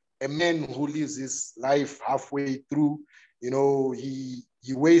a man who lives his life halfway through.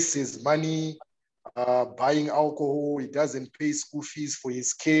 He wastes his money buying alcohol. He doesn't pay school fees for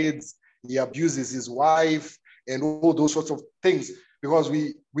his kids. He abuses his wife and all those sorts of things. Because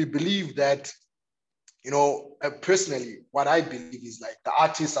we believe that, personally, what I believe is like the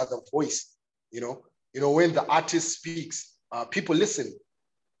artists are the voice. When the artist speaks, people listen.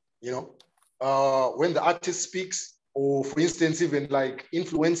 When the artist speaks, or for instance, even like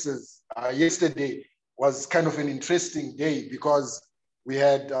influencers, yesterday was kind of an interesting day because we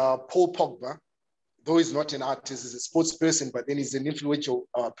had Paul Pogba, though he's not an artist, he's a sports person, but then he's an influential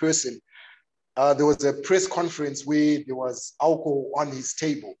person. There was a press conference where there was alcohol on his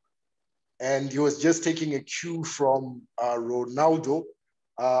table, and he was just taking a cue from Ronaldo.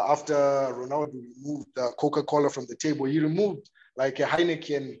 After Ronaldo removed Coca-Cola from the table, he removed like a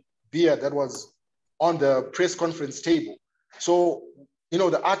Heineken beer that was on the press conference table. So,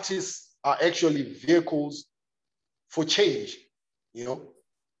 the artists are actually vehicles for change,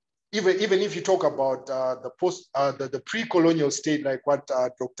 Even if you talk about the pre-colonial state, like what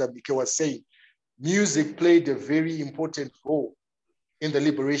Dr. Mhike was saying, music played a very important role in the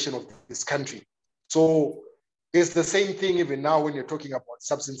liberation of this country. So it's the same thing even now when you're talking about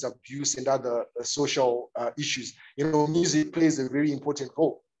substance abuse and other social issues. Music plays a very important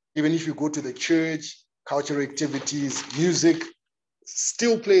role. Even if you go to the church, cultural activities, music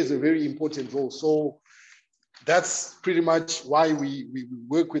still plays a very important role. So that's pretty much why we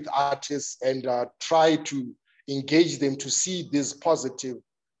work with artists and try to engage them to see these positive,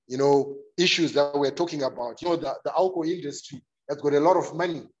 issues that we're talking about. The alcohol industry has got a lot of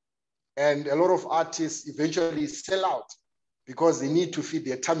money, and a lot of artists eventually sell out because they need to feed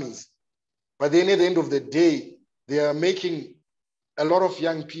their tummies. But then at the end of the day, they are making a lot of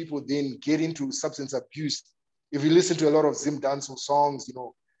young people then get into substance abuse. If you listen to a lot of Zim dancehall songs,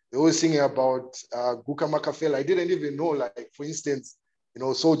 they're always singing about Guka Makafela. I didn't even know, like, for instance,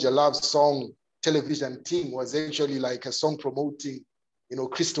 Soldier Love's song, Television Ting, was actually like a song promoting,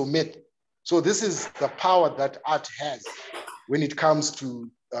 crystal meth. So this is the power that art has when it comes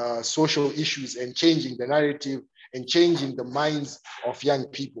to social issues and changing the narrative and changing the minds of young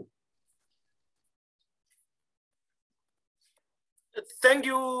people. Thank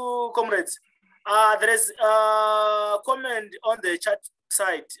you, comrades. There is a comment on the chat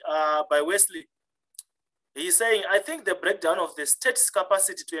side by Wesley. He's saying, I think the breakdown of the state's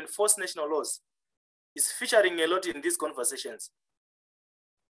capacity to enforce national laws is featuring a lot in these conversations.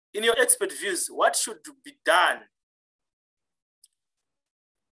 In your expert views, what should be done?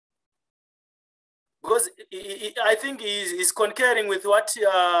 Because I think he's concurring with what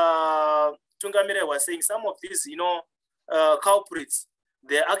Tungamirai was saying. Some of these, culprits,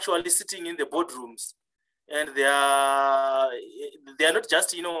 they're actually sitting in the boardrooms, and they are not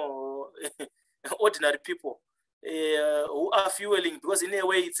just, ordinary people who are fueling, because in a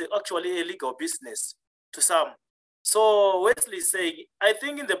way it's actually a legal business to some. So Wesley is saying, I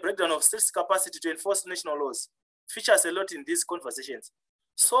think in the breakdown of state's capacity to enforce national laws features a lot in these conversations.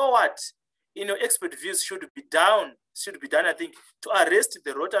 So what in your expert views, should be done, I think, to arrest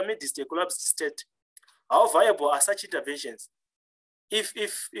the rotamidist, a collapsed state? How viable are such interventions? If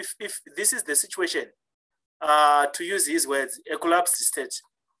this is the situation, to use his words, a collapsed state,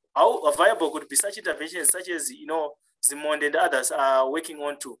 how viable could be such interventions, such as, you know, Zimonte and others are working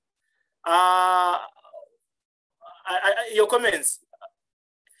on to? Your comments,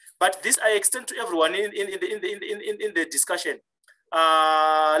 but this I extend to everyone in the discussion.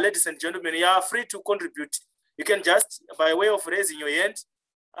 Ladies and gentlemen, you are free to contribute. You can just, by way of raising your hand,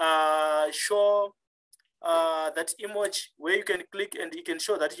 show that emoji where you can click and you can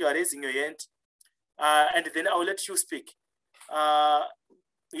show that you are raising your hand, and then I'll let you speak.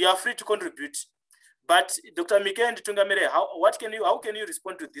 You are free to contribute. But Dr. Mhike and Tungamirai, how can you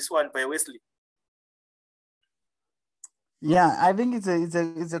respond to this one by Wesley? Yeah, I think it's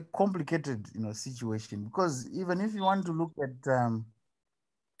a complicated, you know, situation, because even if you want to look at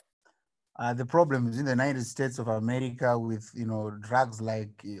the problems in the United States of America with, you know, drugs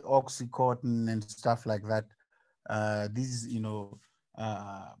like Oxycontin and stuff like that, these, you know,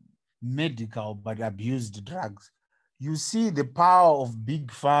 medical but abused drugs, you see the power of big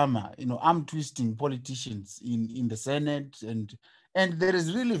pharma, you know, arm twisting politicians in the Senate, and there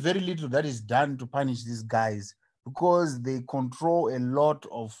is really very little that is done to punish these guys, because they control a lot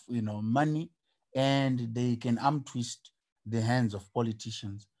of, you know, money, and they can arm twist the hands of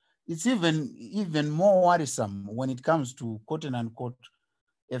politicians. It's even more worrisome when it comes to, quote unquote,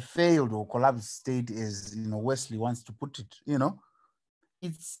 a failed or collapsed state, as, you know, Wesley wants to put it. You know,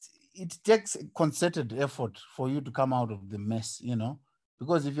 it takes a concerted effort for you to come out of the mess, you know,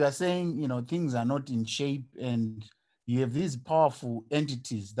 because if you are saying, you know, things are not in shape, and you have these powerful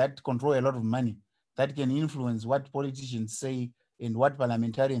entities that control a lot of money, that can influence what politicians say and what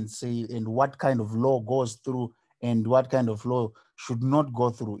parliamentarians say and what kind of law goes through and what kind of law should not go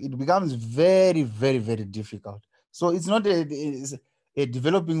through, it becomes very, very, very difficult. So it's not a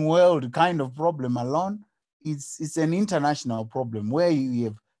developing world kind of problem alone. It's an international problem where you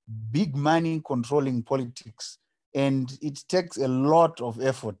have big money controlling politics, and it takes a lot of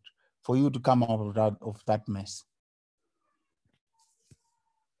effort for you to come out of that mess.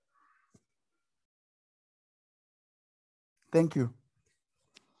 Thank you.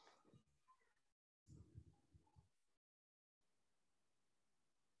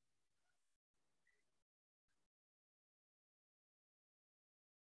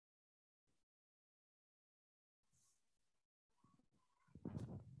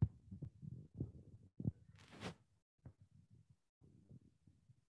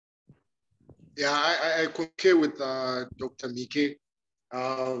 Yeah, I concur with Dr. Mhike.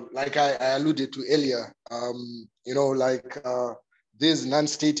 Like I alluded to earlier, you know, like these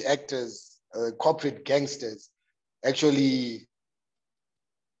non-state actors, corporate gangsters, actually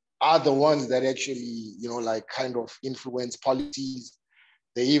are the ones that actually, you know, like kind of influence policies.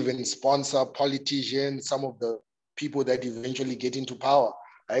 They even sponsor politicians. Some of the people that eventually get into power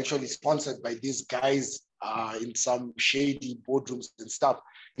are actually sponsored by these guys in some shady boardrooms and stuff.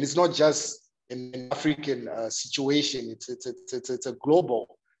 And it's not just an African situation. It's a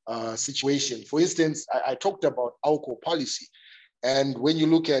global situation. For instance, I talked about alcohol policy. And when you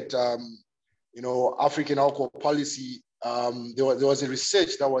look at, you know, African alcohol policy, there was a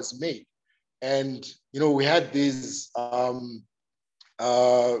research that was made. And, you know, we had these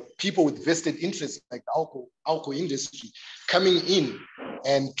people with vested interests, like the alcohol industry, coming in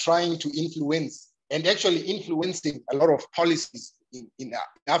and trying to influence and actually influencing a lot of policies in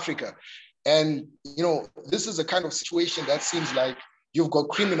Africa. And, you know, this is a kind of situation that seems like you've got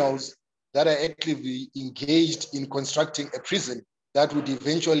criminals that are actively engaged in constructing a prison that would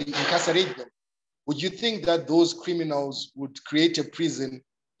eventually incarcerate them. Would you think that those criminals would create a prison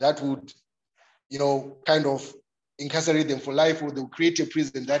that would, you know, kind of incarcerate them for life, or they'll create a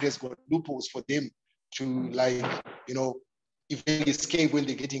prison that has got loopholes for them to, like, you know, eventually escape when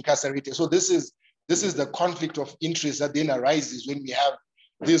they get incarcerated? So this is the conflict of interest that then arises when we have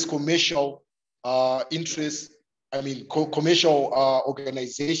these commercial interests. I mean, commercial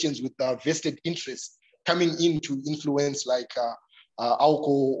organizations with vested interests coming in to influence, like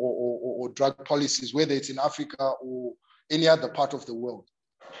alcohol or drug policies, whether it's in Africa or any other part of the world.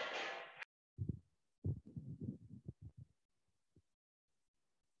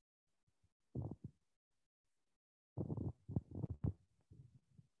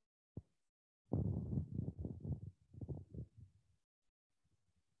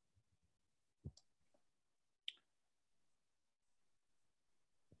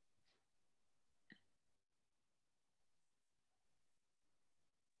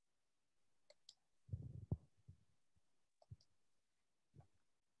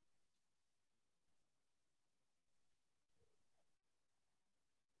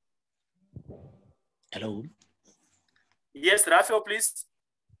 Hello. Yes, Raphael, please.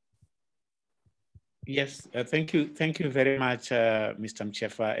 Yes, thank you very much, Mr.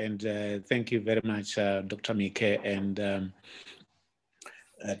 Muchefa, and thank you very much, Dr. Mhike and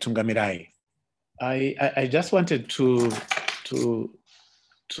Tungamirai. I just wanted to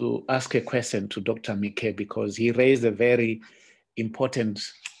ask a question to Dr. Mhike because he raised a very important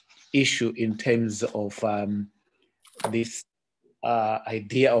issue in terms of this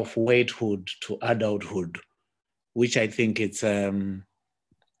idea of waithood to adulthood, which I think it's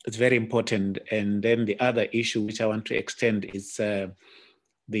very important. And then the other issue which I want to extend is the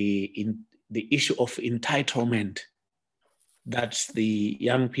issue of entitlement that the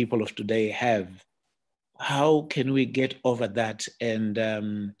young people of today have. How can we get over that?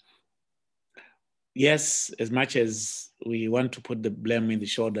 And yes, as much as we want to put the blame in the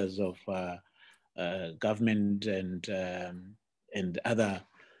shoulders of government and other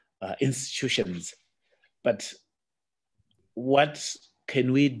institutions, but what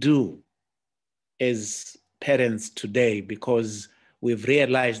can we do as parents today? Because we've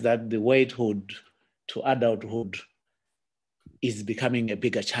realized that the waithood to adulthood is becoming a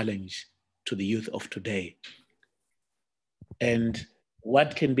bigger challenge to the youth of today. And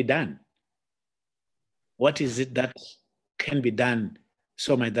what can be done? What is it that can be done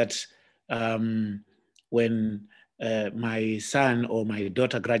so much that when my son or my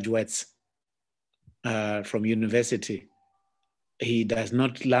daughter graduates from university, he does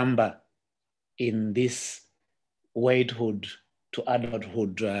not lumber in this waithood to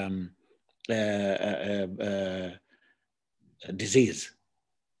adulthood disease?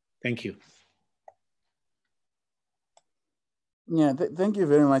 Thank you. Yeah, thank you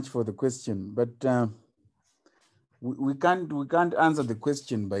very much for the question, but we can't answer the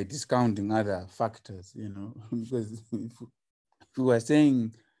question by discounting other factors, you know, because if we were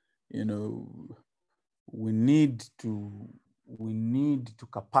saying, you know, we need to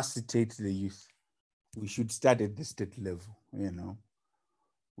capacitate the youth, we should start at the state level, you know.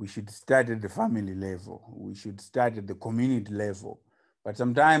 We should start at the family level. We should start at the community level. But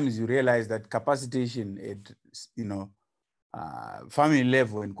sometimes you realize that capacitation at, you know, family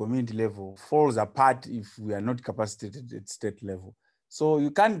level and community level falls apart if we are not capacitated at state level. So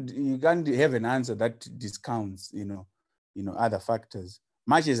you can't have an answer that discounts, you know, other factors.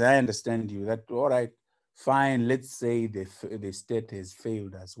 Much as I understand you, that all right, fine. Let's say the state has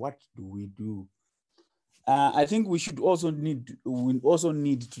failed us. What do we do? I think we also need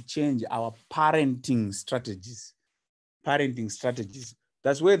to change our parenting strategies.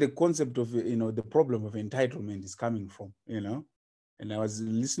 That's where the concept of, you know, the problem of entitlement is coming from, you know. And I was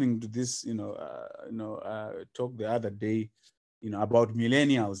listening to this, talk the other day, you know, about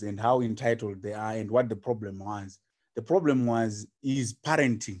millennials and how entitled they are and what the problem was. The problem is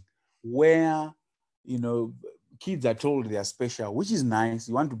parenting, where, you know, kids are told they are special, which is nice.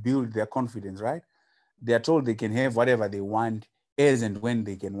 You want to build their confidence, right? They are told they can have whatever they want as and when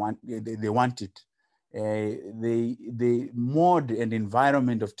they want it. The mode and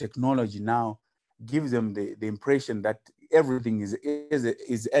environment of technology now gives them the impression that everything is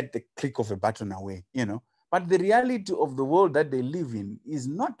at the click of a button away, you know. But the reality of the world that they live in is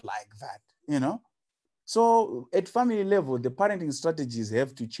not like that, you know. So at family level, the parenting strategies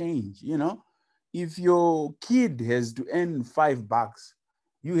have to change, you know. If your kid has to earn $5,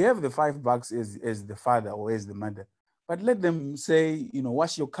 you have the $5 as the father or as the mother, but let them say, you know,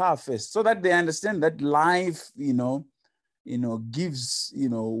 wash your car first, so that they understand that life, you know, gives, you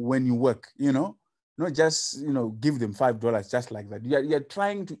know, when you work, you know, not just, you know, give them $5 just like that. You're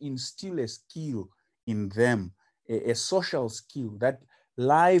trying to instill a skill in them, a social skill, that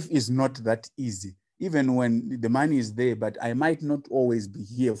life is not that easy, even when the money is there, but I might not always be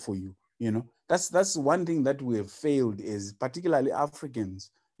here for you, you know. That's one thing that we have failed is, particularly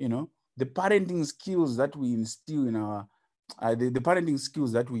Africans, you know, the parenting skills that we instill in our, the parenting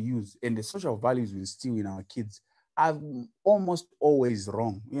skills that we use and the social values we instill in our kids are almost always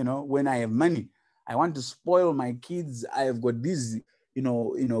wrong. You know, when I have money, I want to spoil my kids. I have got these, you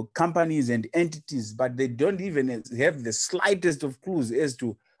know, companies and entities, but they don't even have the slightest of clues as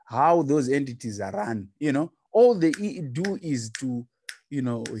to how those entities are run. You know, all they do is to, you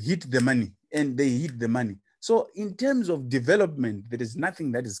know, hit the money, and they hit the money. So in terms of development, there is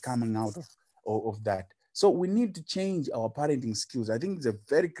nothing that is coming out of that. So we need to change our parenting skills. I think it's a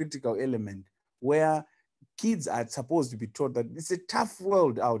very critical element where kids are supposed to be taught that it's a tough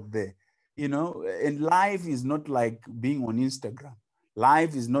world out there, you know, and life is not like being on Instagram.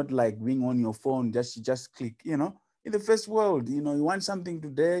 Life is not like being on your phone, just click, you know. In the first world, you know, you want something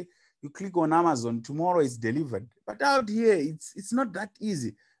today, you click on Amazon, tomorrow it's delivered. But out here, it's not that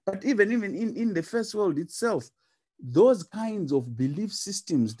easy. But even in the first world itself, those kinds of belief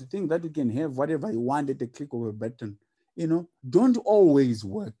systems, to think that you can have whatever you want at the click of a button, don't always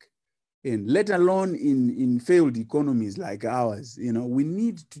work. And let alone in failed economies like ours, we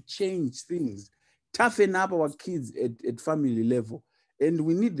need to change things, toughen up our kids at family level. And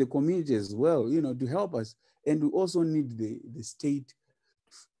we need the community as well, to help us. And we also need the state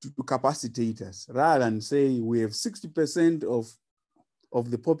to capacitate us, rather than say we have 60% of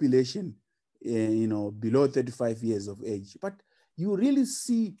the population, below 35 years of age. But you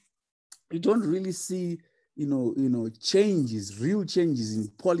don't really see, changes, real changes in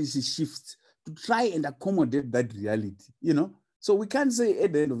policy shifts to try and accommodate that reality, So we can't say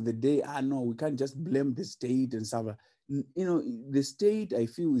at the end of the day, no, we can't just blame the state and stuff. The state, I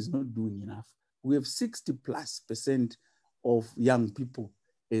feel, is not doing enough. We have 60+% of young people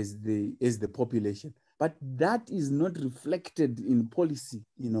as the population, but that is not reflected in policy,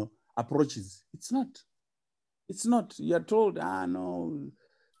 approaches. It's not. You are told, no,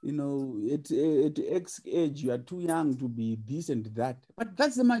 at X age, you are too young to be this and that. But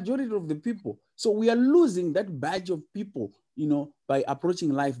that's the majority of the people. So we are losing that batch of people, by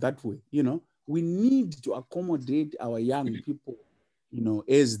approaching life that way. We need to accommodate our young people,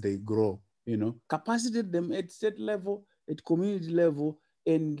 as they grow, capacitate them at state level, at community level,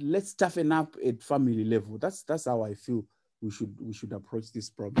 and let's toughen up at family level. That's how I feel we should approach this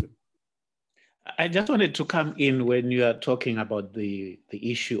problem. I just wanted to come in when you are talking about the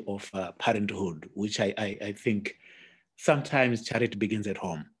issue of parenthood, which I think sometimes charity begins at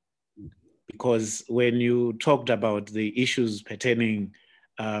home. Because when you talked about the issues pertaining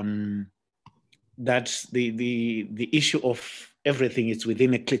that the issue of everything is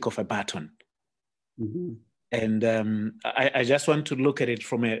within a click of a button. Mm-hmm. And I just want to look at it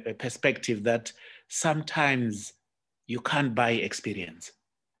from a perspective that sometimes you can't buy experience.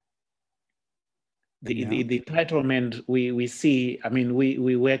 The entitlement we see, I mean,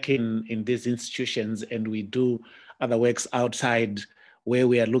 we work in these institutions and we do other works outside where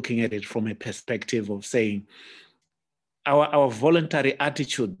we are looking at it from a perspective of saying our voluntary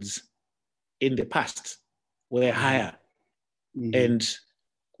attitudes in the past were higher. Mm-hmm. And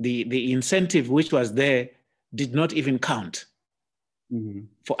the incentive which was there did not even count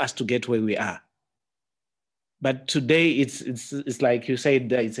for us to get where we are. But today, it's like you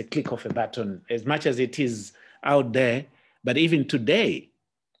said, it's a click of a button, as much as it is out there. But even today,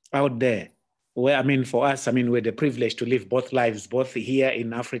 out there, where, I mean, for us, I mean, we're the privilege to live both lives, both here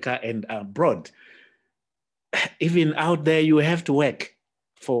in Africa and abroad. Even out there, you have to work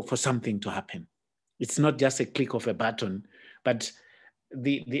for something to happen. It's not just a click of a button, but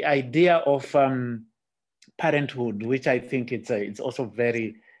the idea of parenthood, which I think it's also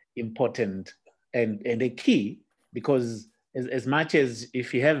very important and a key, because as much as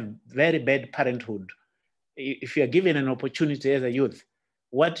if you have very bad parenthood, if you are given an opportunity as a youth,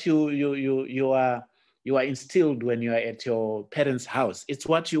 what you are instilled when you are at your parents' house, it's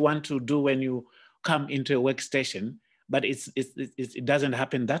what you want to do when you come into a workstation, but it doesn't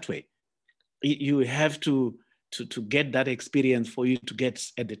happen that way. You have to get that experience for you to get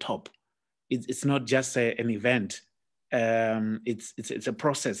at the top. It's not just an event. It's a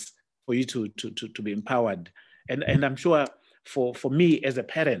process for you to be empowered. And I'm sure for me as a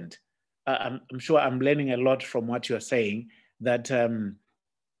parent, I'm sure I'm learning a lot from what you're saying, that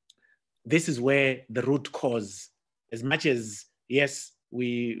this is where the root cause, as much as, yes,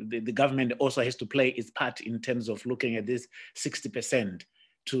 the government also has to play its part in terms of looking at this 60%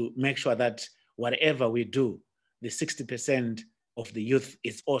 to make sure that whatever we do, the 60% of the youth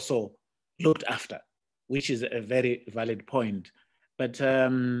is also looked after, which is a very valid point. But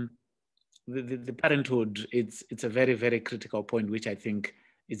the parenthood, it's a very, very critical point, which I think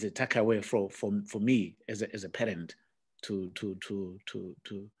is a takeaway for me as a parent for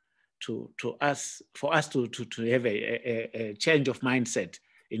us to have a change of mindset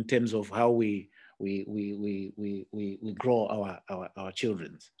in terms of how we grow our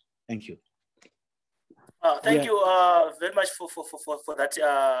children. Thank you. Thank you very much for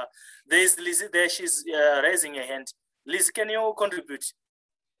that. There's Lizzie there, she's raising her hand. Liz, can you contribute?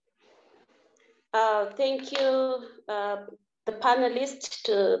 Thank you, the panelists,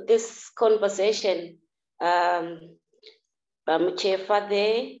 to this conversation. Muchefa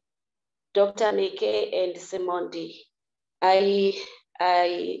there, Dr. Mhike and Zimonte. I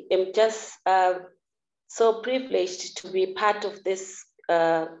am just so privileged to be part of this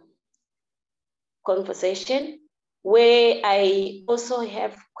conversation, where I also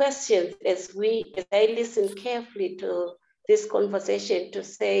have questions as I listen carefully to this conversation, to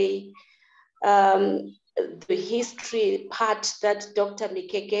say, the history part that Dr.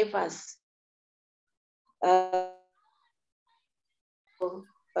 Mhike gave us, and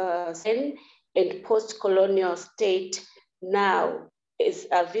post-colonial state now is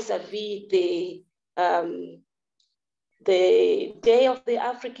vis-a-vis the Day of the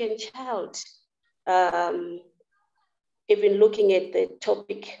African Child. Even looking at the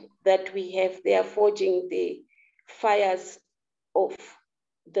topic that we have there, forging the fires of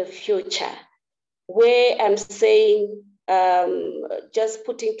the future, where I'm saying, just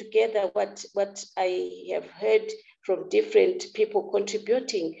putting together what I have heard from different people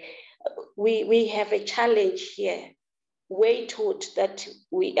contributing, we have a challenge here, waithood that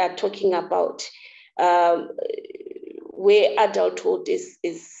we are talking about, where adulthood is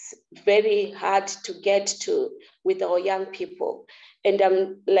very hard to get to with our young people. And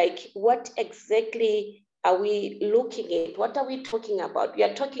I'm like, what exactly are we looking at? What are we talking about? We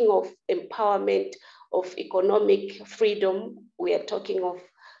are talking of empowerment, of economic freedom. We are talking of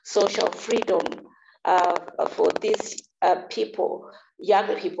social freedom for these people,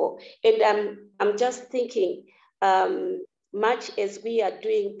 young people. And I'm just thinking, much as we are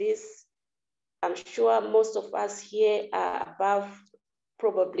doing this, I'm sure most of us here are above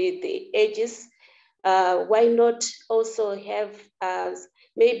probably the ages. Why not also have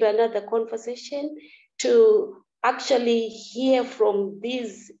maybe another conversation to actually hear from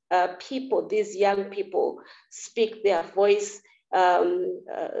these people, these young people, speak their voice,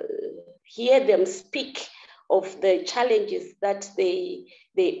 hear them speak of the challenges that they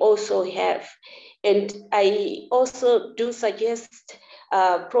also have. And I also do suggest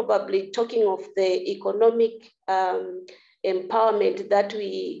probably talking of the economic empowerment that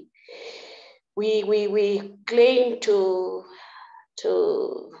we claim to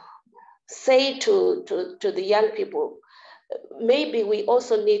say to the young people. Maybe we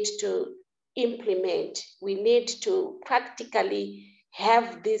also need to implement, we need to practically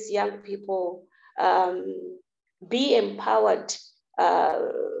have these young people be empowered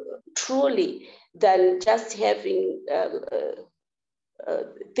truly, than just having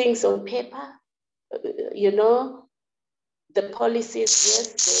things on paper. You know, the policies,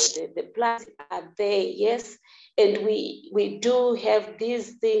 yes, the plans are there, yes, and we do have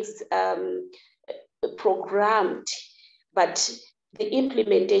these things programmed, but the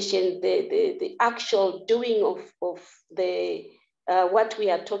implementation, the actual doing of the what we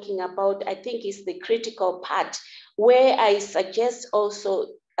are talking about, I think is the critical part, where I suggest also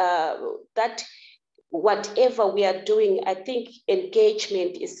that whatever we are doing, I think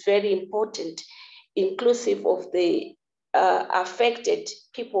engagement is very important, inclusive of the affected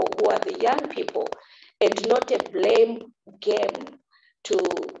people who are the young people, and not a blame game to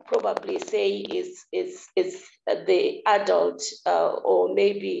probably say is the adult or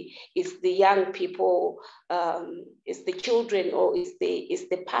maybe it's the young people, it's the children, or is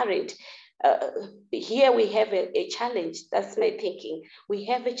the parent. Here we have a challenge. That's my thinking. We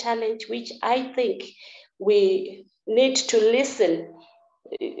have a challenge which I think we need to listen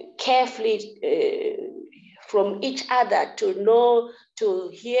carefully from each other to know, to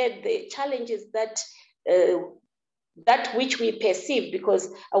hear the challenges that that which we perceive, because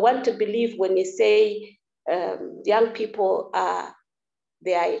I want to believe when you say young people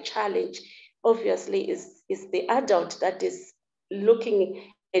they are a challenge, obviously is the adult that is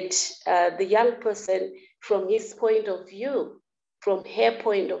looking at the young person from his point of view, from her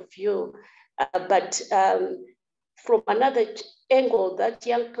point of view. But from another angle, that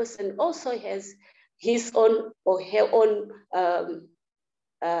young person also has his own or her own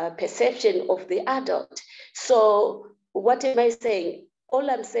perception of the adult. So what am I saying? All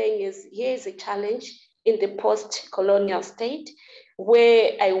I'm saying is here is a challenge in the post-colonial state,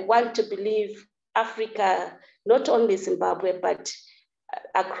 where I want to believe Africa, not only Zimbabwe, but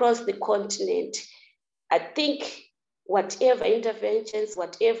across the continent, I think whatever interventions,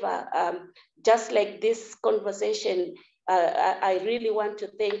 whatever, just like this conversation, I really want to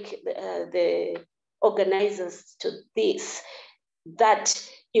thank the organizers to this, that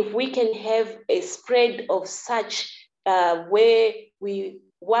if we can have a spread of such where we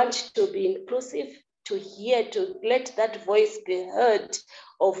want to be inclusive, to hear, to let that voice be heard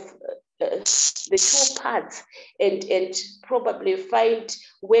of the two parts, and probably find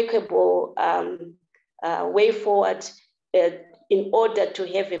workable way forward in order to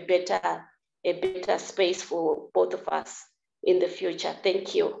have a better space for both of us in the future.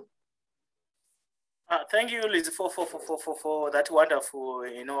 Thank you. Thank you, Liz, for that wonderful,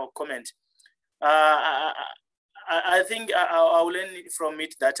 comment. I think I'll learn from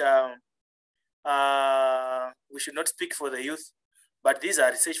it that we should not speak for the youth, but these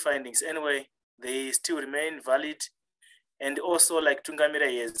are research findings anyway they still remain valid. And also, like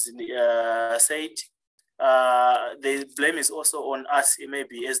Tungamirai has said, the blame is also on us,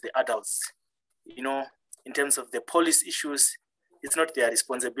 maybe as the adults. You know, in terms of the police issues, it's not their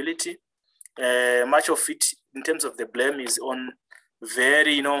responsibility. Much of it, in terms of the blame, is on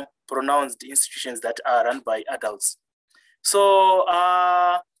very, you know, pronounced institutions that are run by adults. So,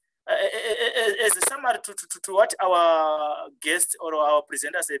 as a summary to what our guests or our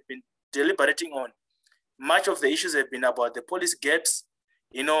presenters have been deliberating on, much of the issues have been about the police gaps,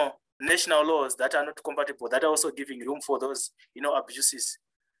 you know, national laws that are not compatible, that are also giving room for those, you know, abuses,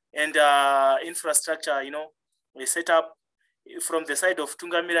 and infrastructure, you know, we set up from the side of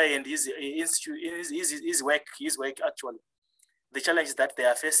Tungamirai and his institute, his work actually, the challenges that they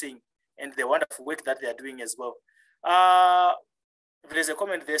are facing and the wonderful work that they are doing as well. There's a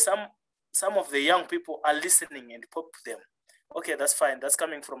comment there. Some of the young people are listening and pop them. Okay, that's fine. That's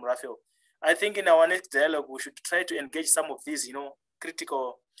coming from Raphael. I think in our next dialogue, we should try to engage some of these, you know,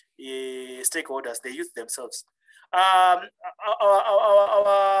 critical stakeholders, the youth themselves. Our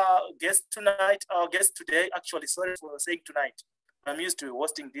guest tonight, our guest today, actually, sorry for saying tonight. I'm used to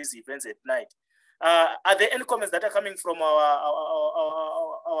hosting these events at night. Are there any comments that are coming from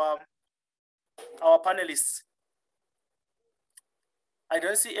our panelists? I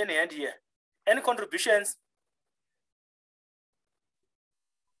don't see any hand here. Any contributions?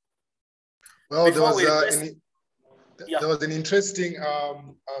 Well, there was an interesting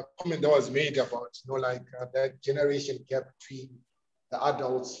comment that was made about, you know, like that generation gap between the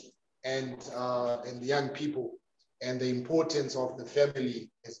adults and the young people, and the importance of the family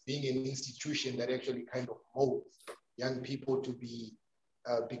as being an institution that actually kind of molds young people to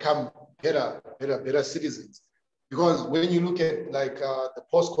become better citizens. Because when you look at like the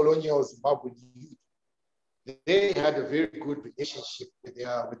post-colonial Zimbabwean youth, they had a very good relationship with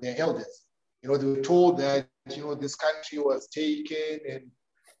their elders. You know, they were told that, you know, this country was taken, and,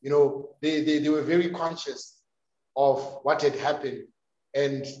 you know, they were very conscious of what had happened,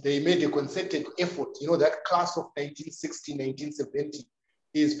 and they made a concerted effort. You know, that class of 1960, 1970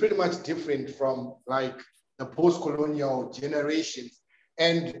 is pretty much different from like the post-colonial generations.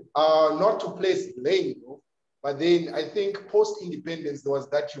 And not to place blame, you know, but then I think post-independence, there was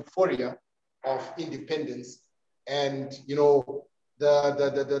that euphoria of independence, and, you know,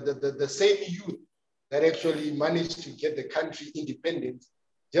 the same youth that actually managed to get the country independent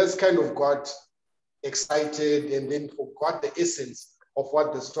just kind of got excited and then forgot the essence of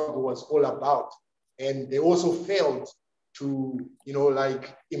what the struggle was all about. And they also failed to, you know,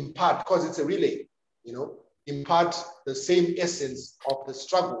 like impart, because it's a relay, you know, impart the same essence of the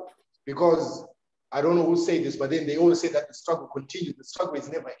struggle. Because I don't know who said this, but then they always say that the struggle continues. The struggle is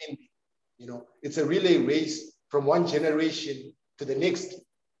never ending. You know, it's a relay race from one generation to the next.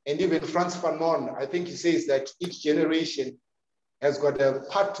 And even Frantz Fanon, I think he says that each generation has got a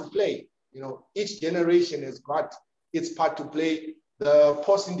part to play. You know, each generation has got its part to play. The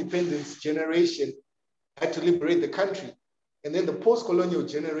post-independence generation had to liberate the country. And then the post-colonial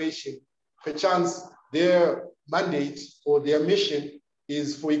generation, perchance their mandate or their mission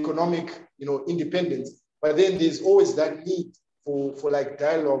is for economic, you know, independence. But then there's always that need for like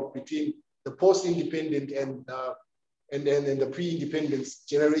dialogue between the post-independent and the pre-independence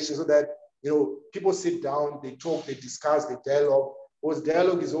generation, so that, you know, people sit down, they talk, they discuss, they dialogue, because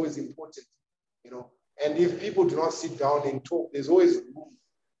dialogue is always important, you know. And if people do not sit down and talk, there's always room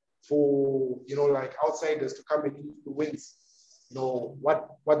for, you know, like outsiders to come and influence, you know,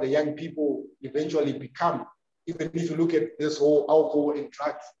 what the young people eventually become. Even if you look at this whole alcohol and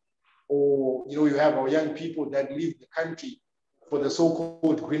drugs, or, you know, you have our young people that leave the country for the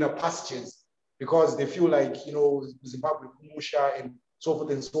so-called greener pastures, because they feel like, you know, Zimbabwe, Kumusha, and so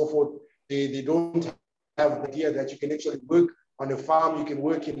forth and so forth, they don't have the idea that you can actually work on a farm, you can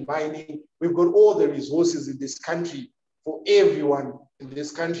work in mining. We've got all the resources in this country for everyone in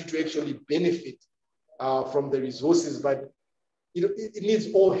this country to actually benefit from the resources, but, you know, it needs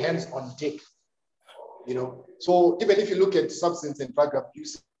all hands on deck, you know. So even if you look at substance and drug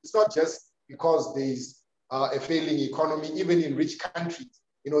abuse, it's not just because there's a failing economy. Even in rich countries,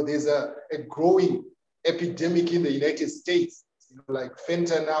 you know, there's a growing epidemic in the United States, you know, like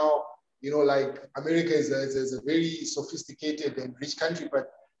fentanyl. You know, like America is a very sophisticated and rich country, but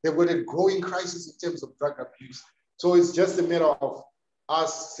they've got a growing crisis in terms of drug abuse. So it's just a matter of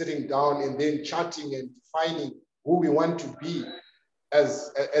us sitting down and then chatting and defining who we want to be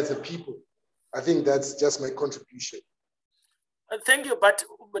as a people. I think that's just my contribution. Thank you, but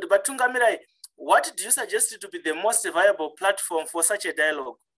Tungamirai, what do you suggest to be the most viable platform for such a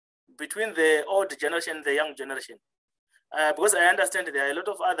dialogue between the old generation and the young generation? Because I understand there are a lot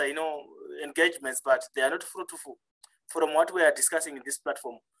of other, you know, engagements, but they are not fruitful from what we are discussing in this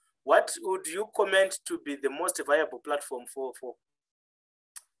platform. What would you comment to be the most viable platform for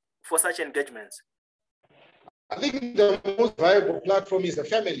such engagements? I think the most viable platform is the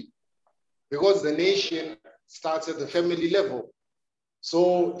family, because the nation starts at the family level.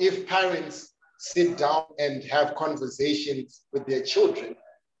 So if parents sit down and have conversations with their children,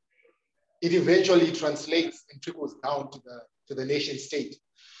 it eventually translates and trickles down to the nation state,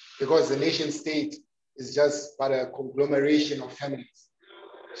 because the nation state is just but a conglomeration of families.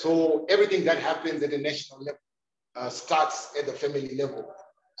 So everything that happens at the national level starts at the family level.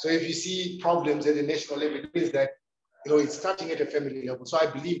 So if you see problems at the national level, it means that it's starting at a family level. So I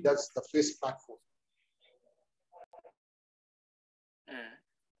believe that's the first platform.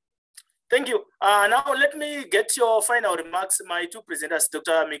 Thank you. Now let me get your final remarks, my two presenters,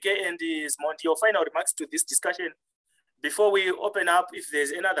 Dr. Mhike and Zimonte, your final remarks to this discussion before we open up. If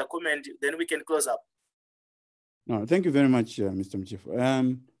there's another comment, then we can close up. No, thank you very much, Mr.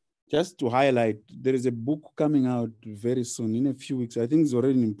 Muchefa. Just to highlight, there is a book coming out very soon, in a few weeks. I think it's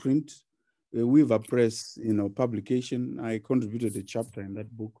already in print. We've a press, publication. I contributed a chapter in that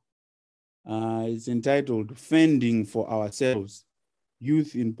book. It's entitled "Fending for Ourselves: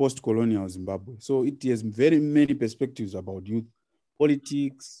 Youth in Post-Colonial Zimbabwe." So it has very many perspectives about youth,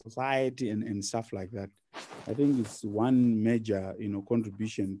 politics, society, and stuff like that. I think it's one major,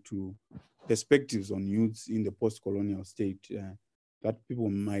 contribution to perspectives on youths in the post-colonial state that people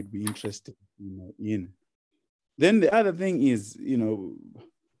might be interested in. Then the other thing is,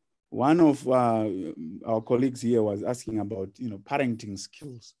 one of our colleagues here was asking about, parenting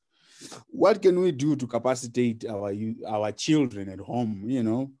skills. What can we do to capacitate our children at home?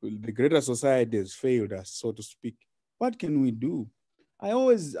 The greater society has failed us, so to speak. What can we do? I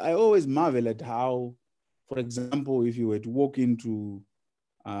always marvel at how, for example, if you were to walk into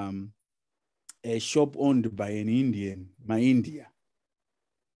a shop owned by an Indian, India,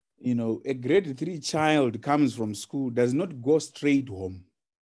 a grade 3 child comes from school, does not go straight home.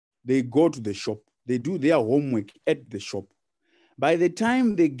 They go to the shop. They do their homework at the shop. By the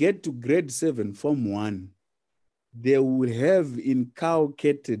time they get to grade 7, Form 1, they will have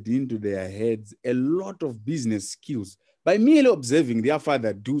inculcated into their heads a lot of business skills by merely observing their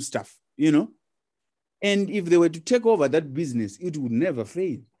father do stuff, And if they were to take over that business, it would never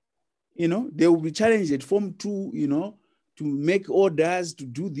fail. They will be challenged at Form 2, to make orders, to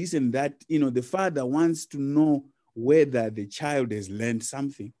do this and that. The father wants to know whether the child has learned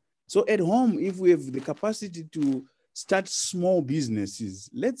something. So at home, if we have the capacity to start small businesses,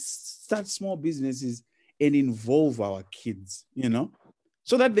 let's start small businesses and involve our kids,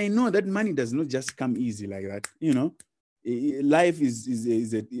 so that they know that money does not just come easy like that. Life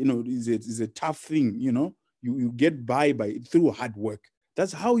is a tough thing. You get by through hard work.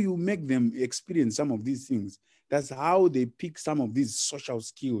 That's how you make them experience some of these things. That's how they pick some of these social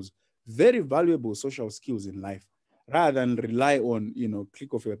skills, very valuable social skills in life, rather than rely on,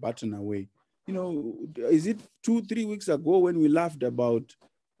 click of a button away. Is it 2-3 weeks ago when we laughed about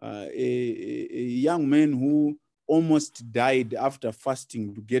a young man who almost died after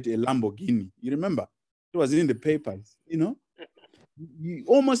fasting to get a Lamborghini? You remember? It was in the papers, He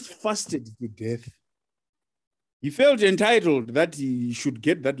almost fasted to death. He felt entitled that he should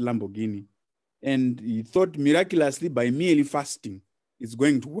get that Lamborghini. And he thought miraculously by merely fasting, it's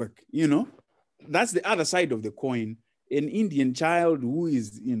going to work, That's the other side of the coin. An Indian child who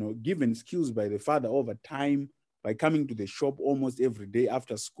is, given skills by the father over time, by coming to the shop almost every day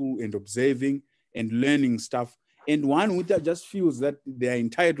after school and observing and learning stuff. And one who just feels that they are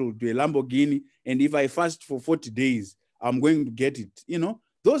entitled to a Lamborghini, and if I fast for 40 days, I'm going to get it.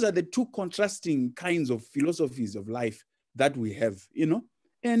 Those are the two contrasting kinds of philosophies of life that we have,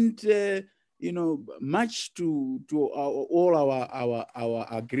 And, much to all our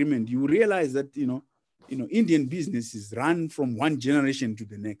agreement, you realize that, Indian businesses run from one generation to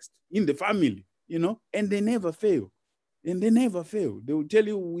the next in the family, and they never fail. They will tell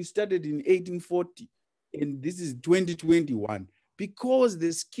you we started in 1840 and this is 2021 because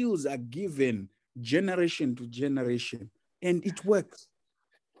the skills are given generation to generation and it works.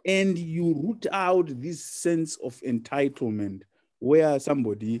 And you root out this sense of entitlement where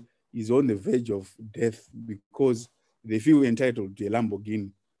somebody is on the verge of death because they feel entitled to a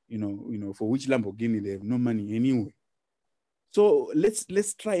Lamborghini, for which Lamborghini they have no money anyway. So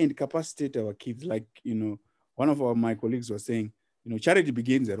let's try and capacitate our kids. Like, one of my colleagues was saying, charity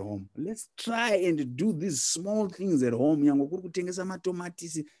begins at home. Let's try and do these small things at home,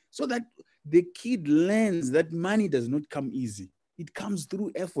 so that the kid learns that money does not come easy. It comes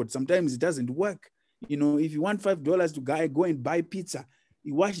through effort. Sometimes it doesn't work. If you want $5 to go and buy pizza,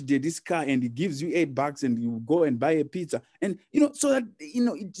 he washed this car and he gives you $8 and you go and buy a pizza. And, so that,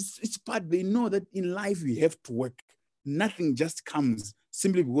 it's part, they know that in life we have to work. Nothing just comes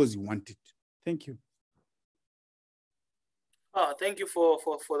simply because you want it. Thank you. Oh, thank you for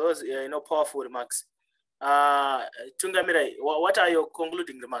those, powerful remarks. Tungamirai, what are your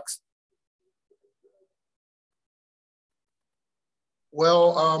concluding remarks?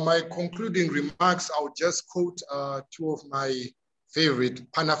 Well, my concluding remarks, I'll just quote two of my favorite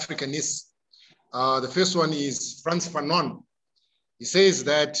Pan-Africanists. The first one is Frantz Fanon. He says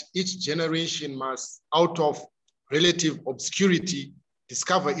that each generation must, out of relative obscurity,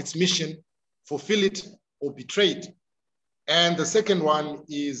 discover its mission, fulfill it, or betray it. And the second one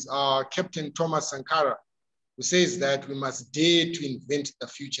is Captain Thomas Sankara, who says that we must dare to invent the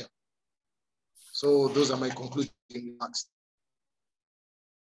future. So those are my concluding remarks.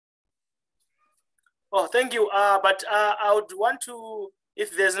 Oh, thank you. But I would want to,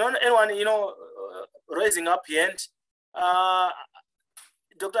 if there's not anyone, raising up hand,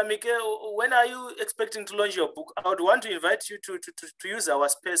 Dr. Mhike, when are you expecting to launch your book? I would want to invite you to use our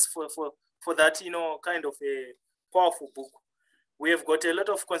space for that, kind of a powerful book. We have got a lot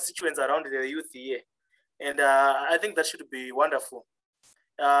of constituents around the youth here, and I think that should be wonderful.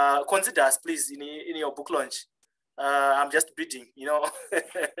 Consider us, please, in your book launch. I'm just bidding, I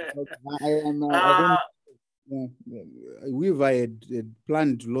had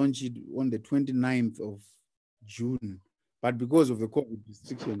planned to launch it on the 29th of June, but because of the COVID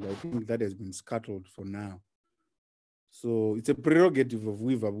restrictions, I think that has been scuttled for now. So it's a prerogative of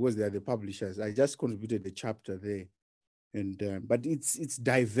Weaver because they are the publishers. I just contributed a chapter there, and but it's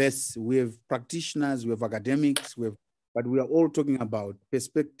diverse. We have practitioners, we have academics, but we are all talking about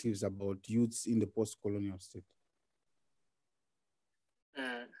perspectives about youths in the post-colonial state.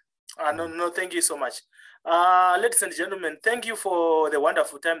 No, thank you so much. Ladies and gentlemen, thank you for the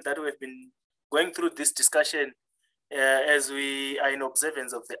wonderful time that we've been going through this discussion as we are in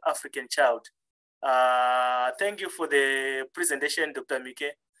observance of the African child. Thank you for the presentation, Dr.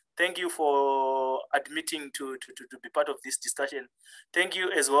 Mhike. Thank you for admitting to be part of this discussion. Thank you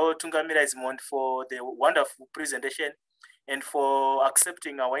as well, Tungamirai Zimonte, for the wonderful presentation and for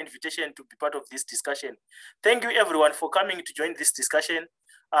accepting our invitation to be part of this discussion. Thank you, everyone, for coming to join this discussion.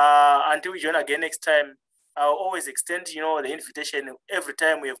 Until we join again next time, I'll always extend, the invitation every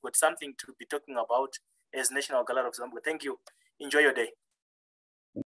time we have got something to be talking about as National Gallery of Zimbabwe. Thank you. Enjoy your day.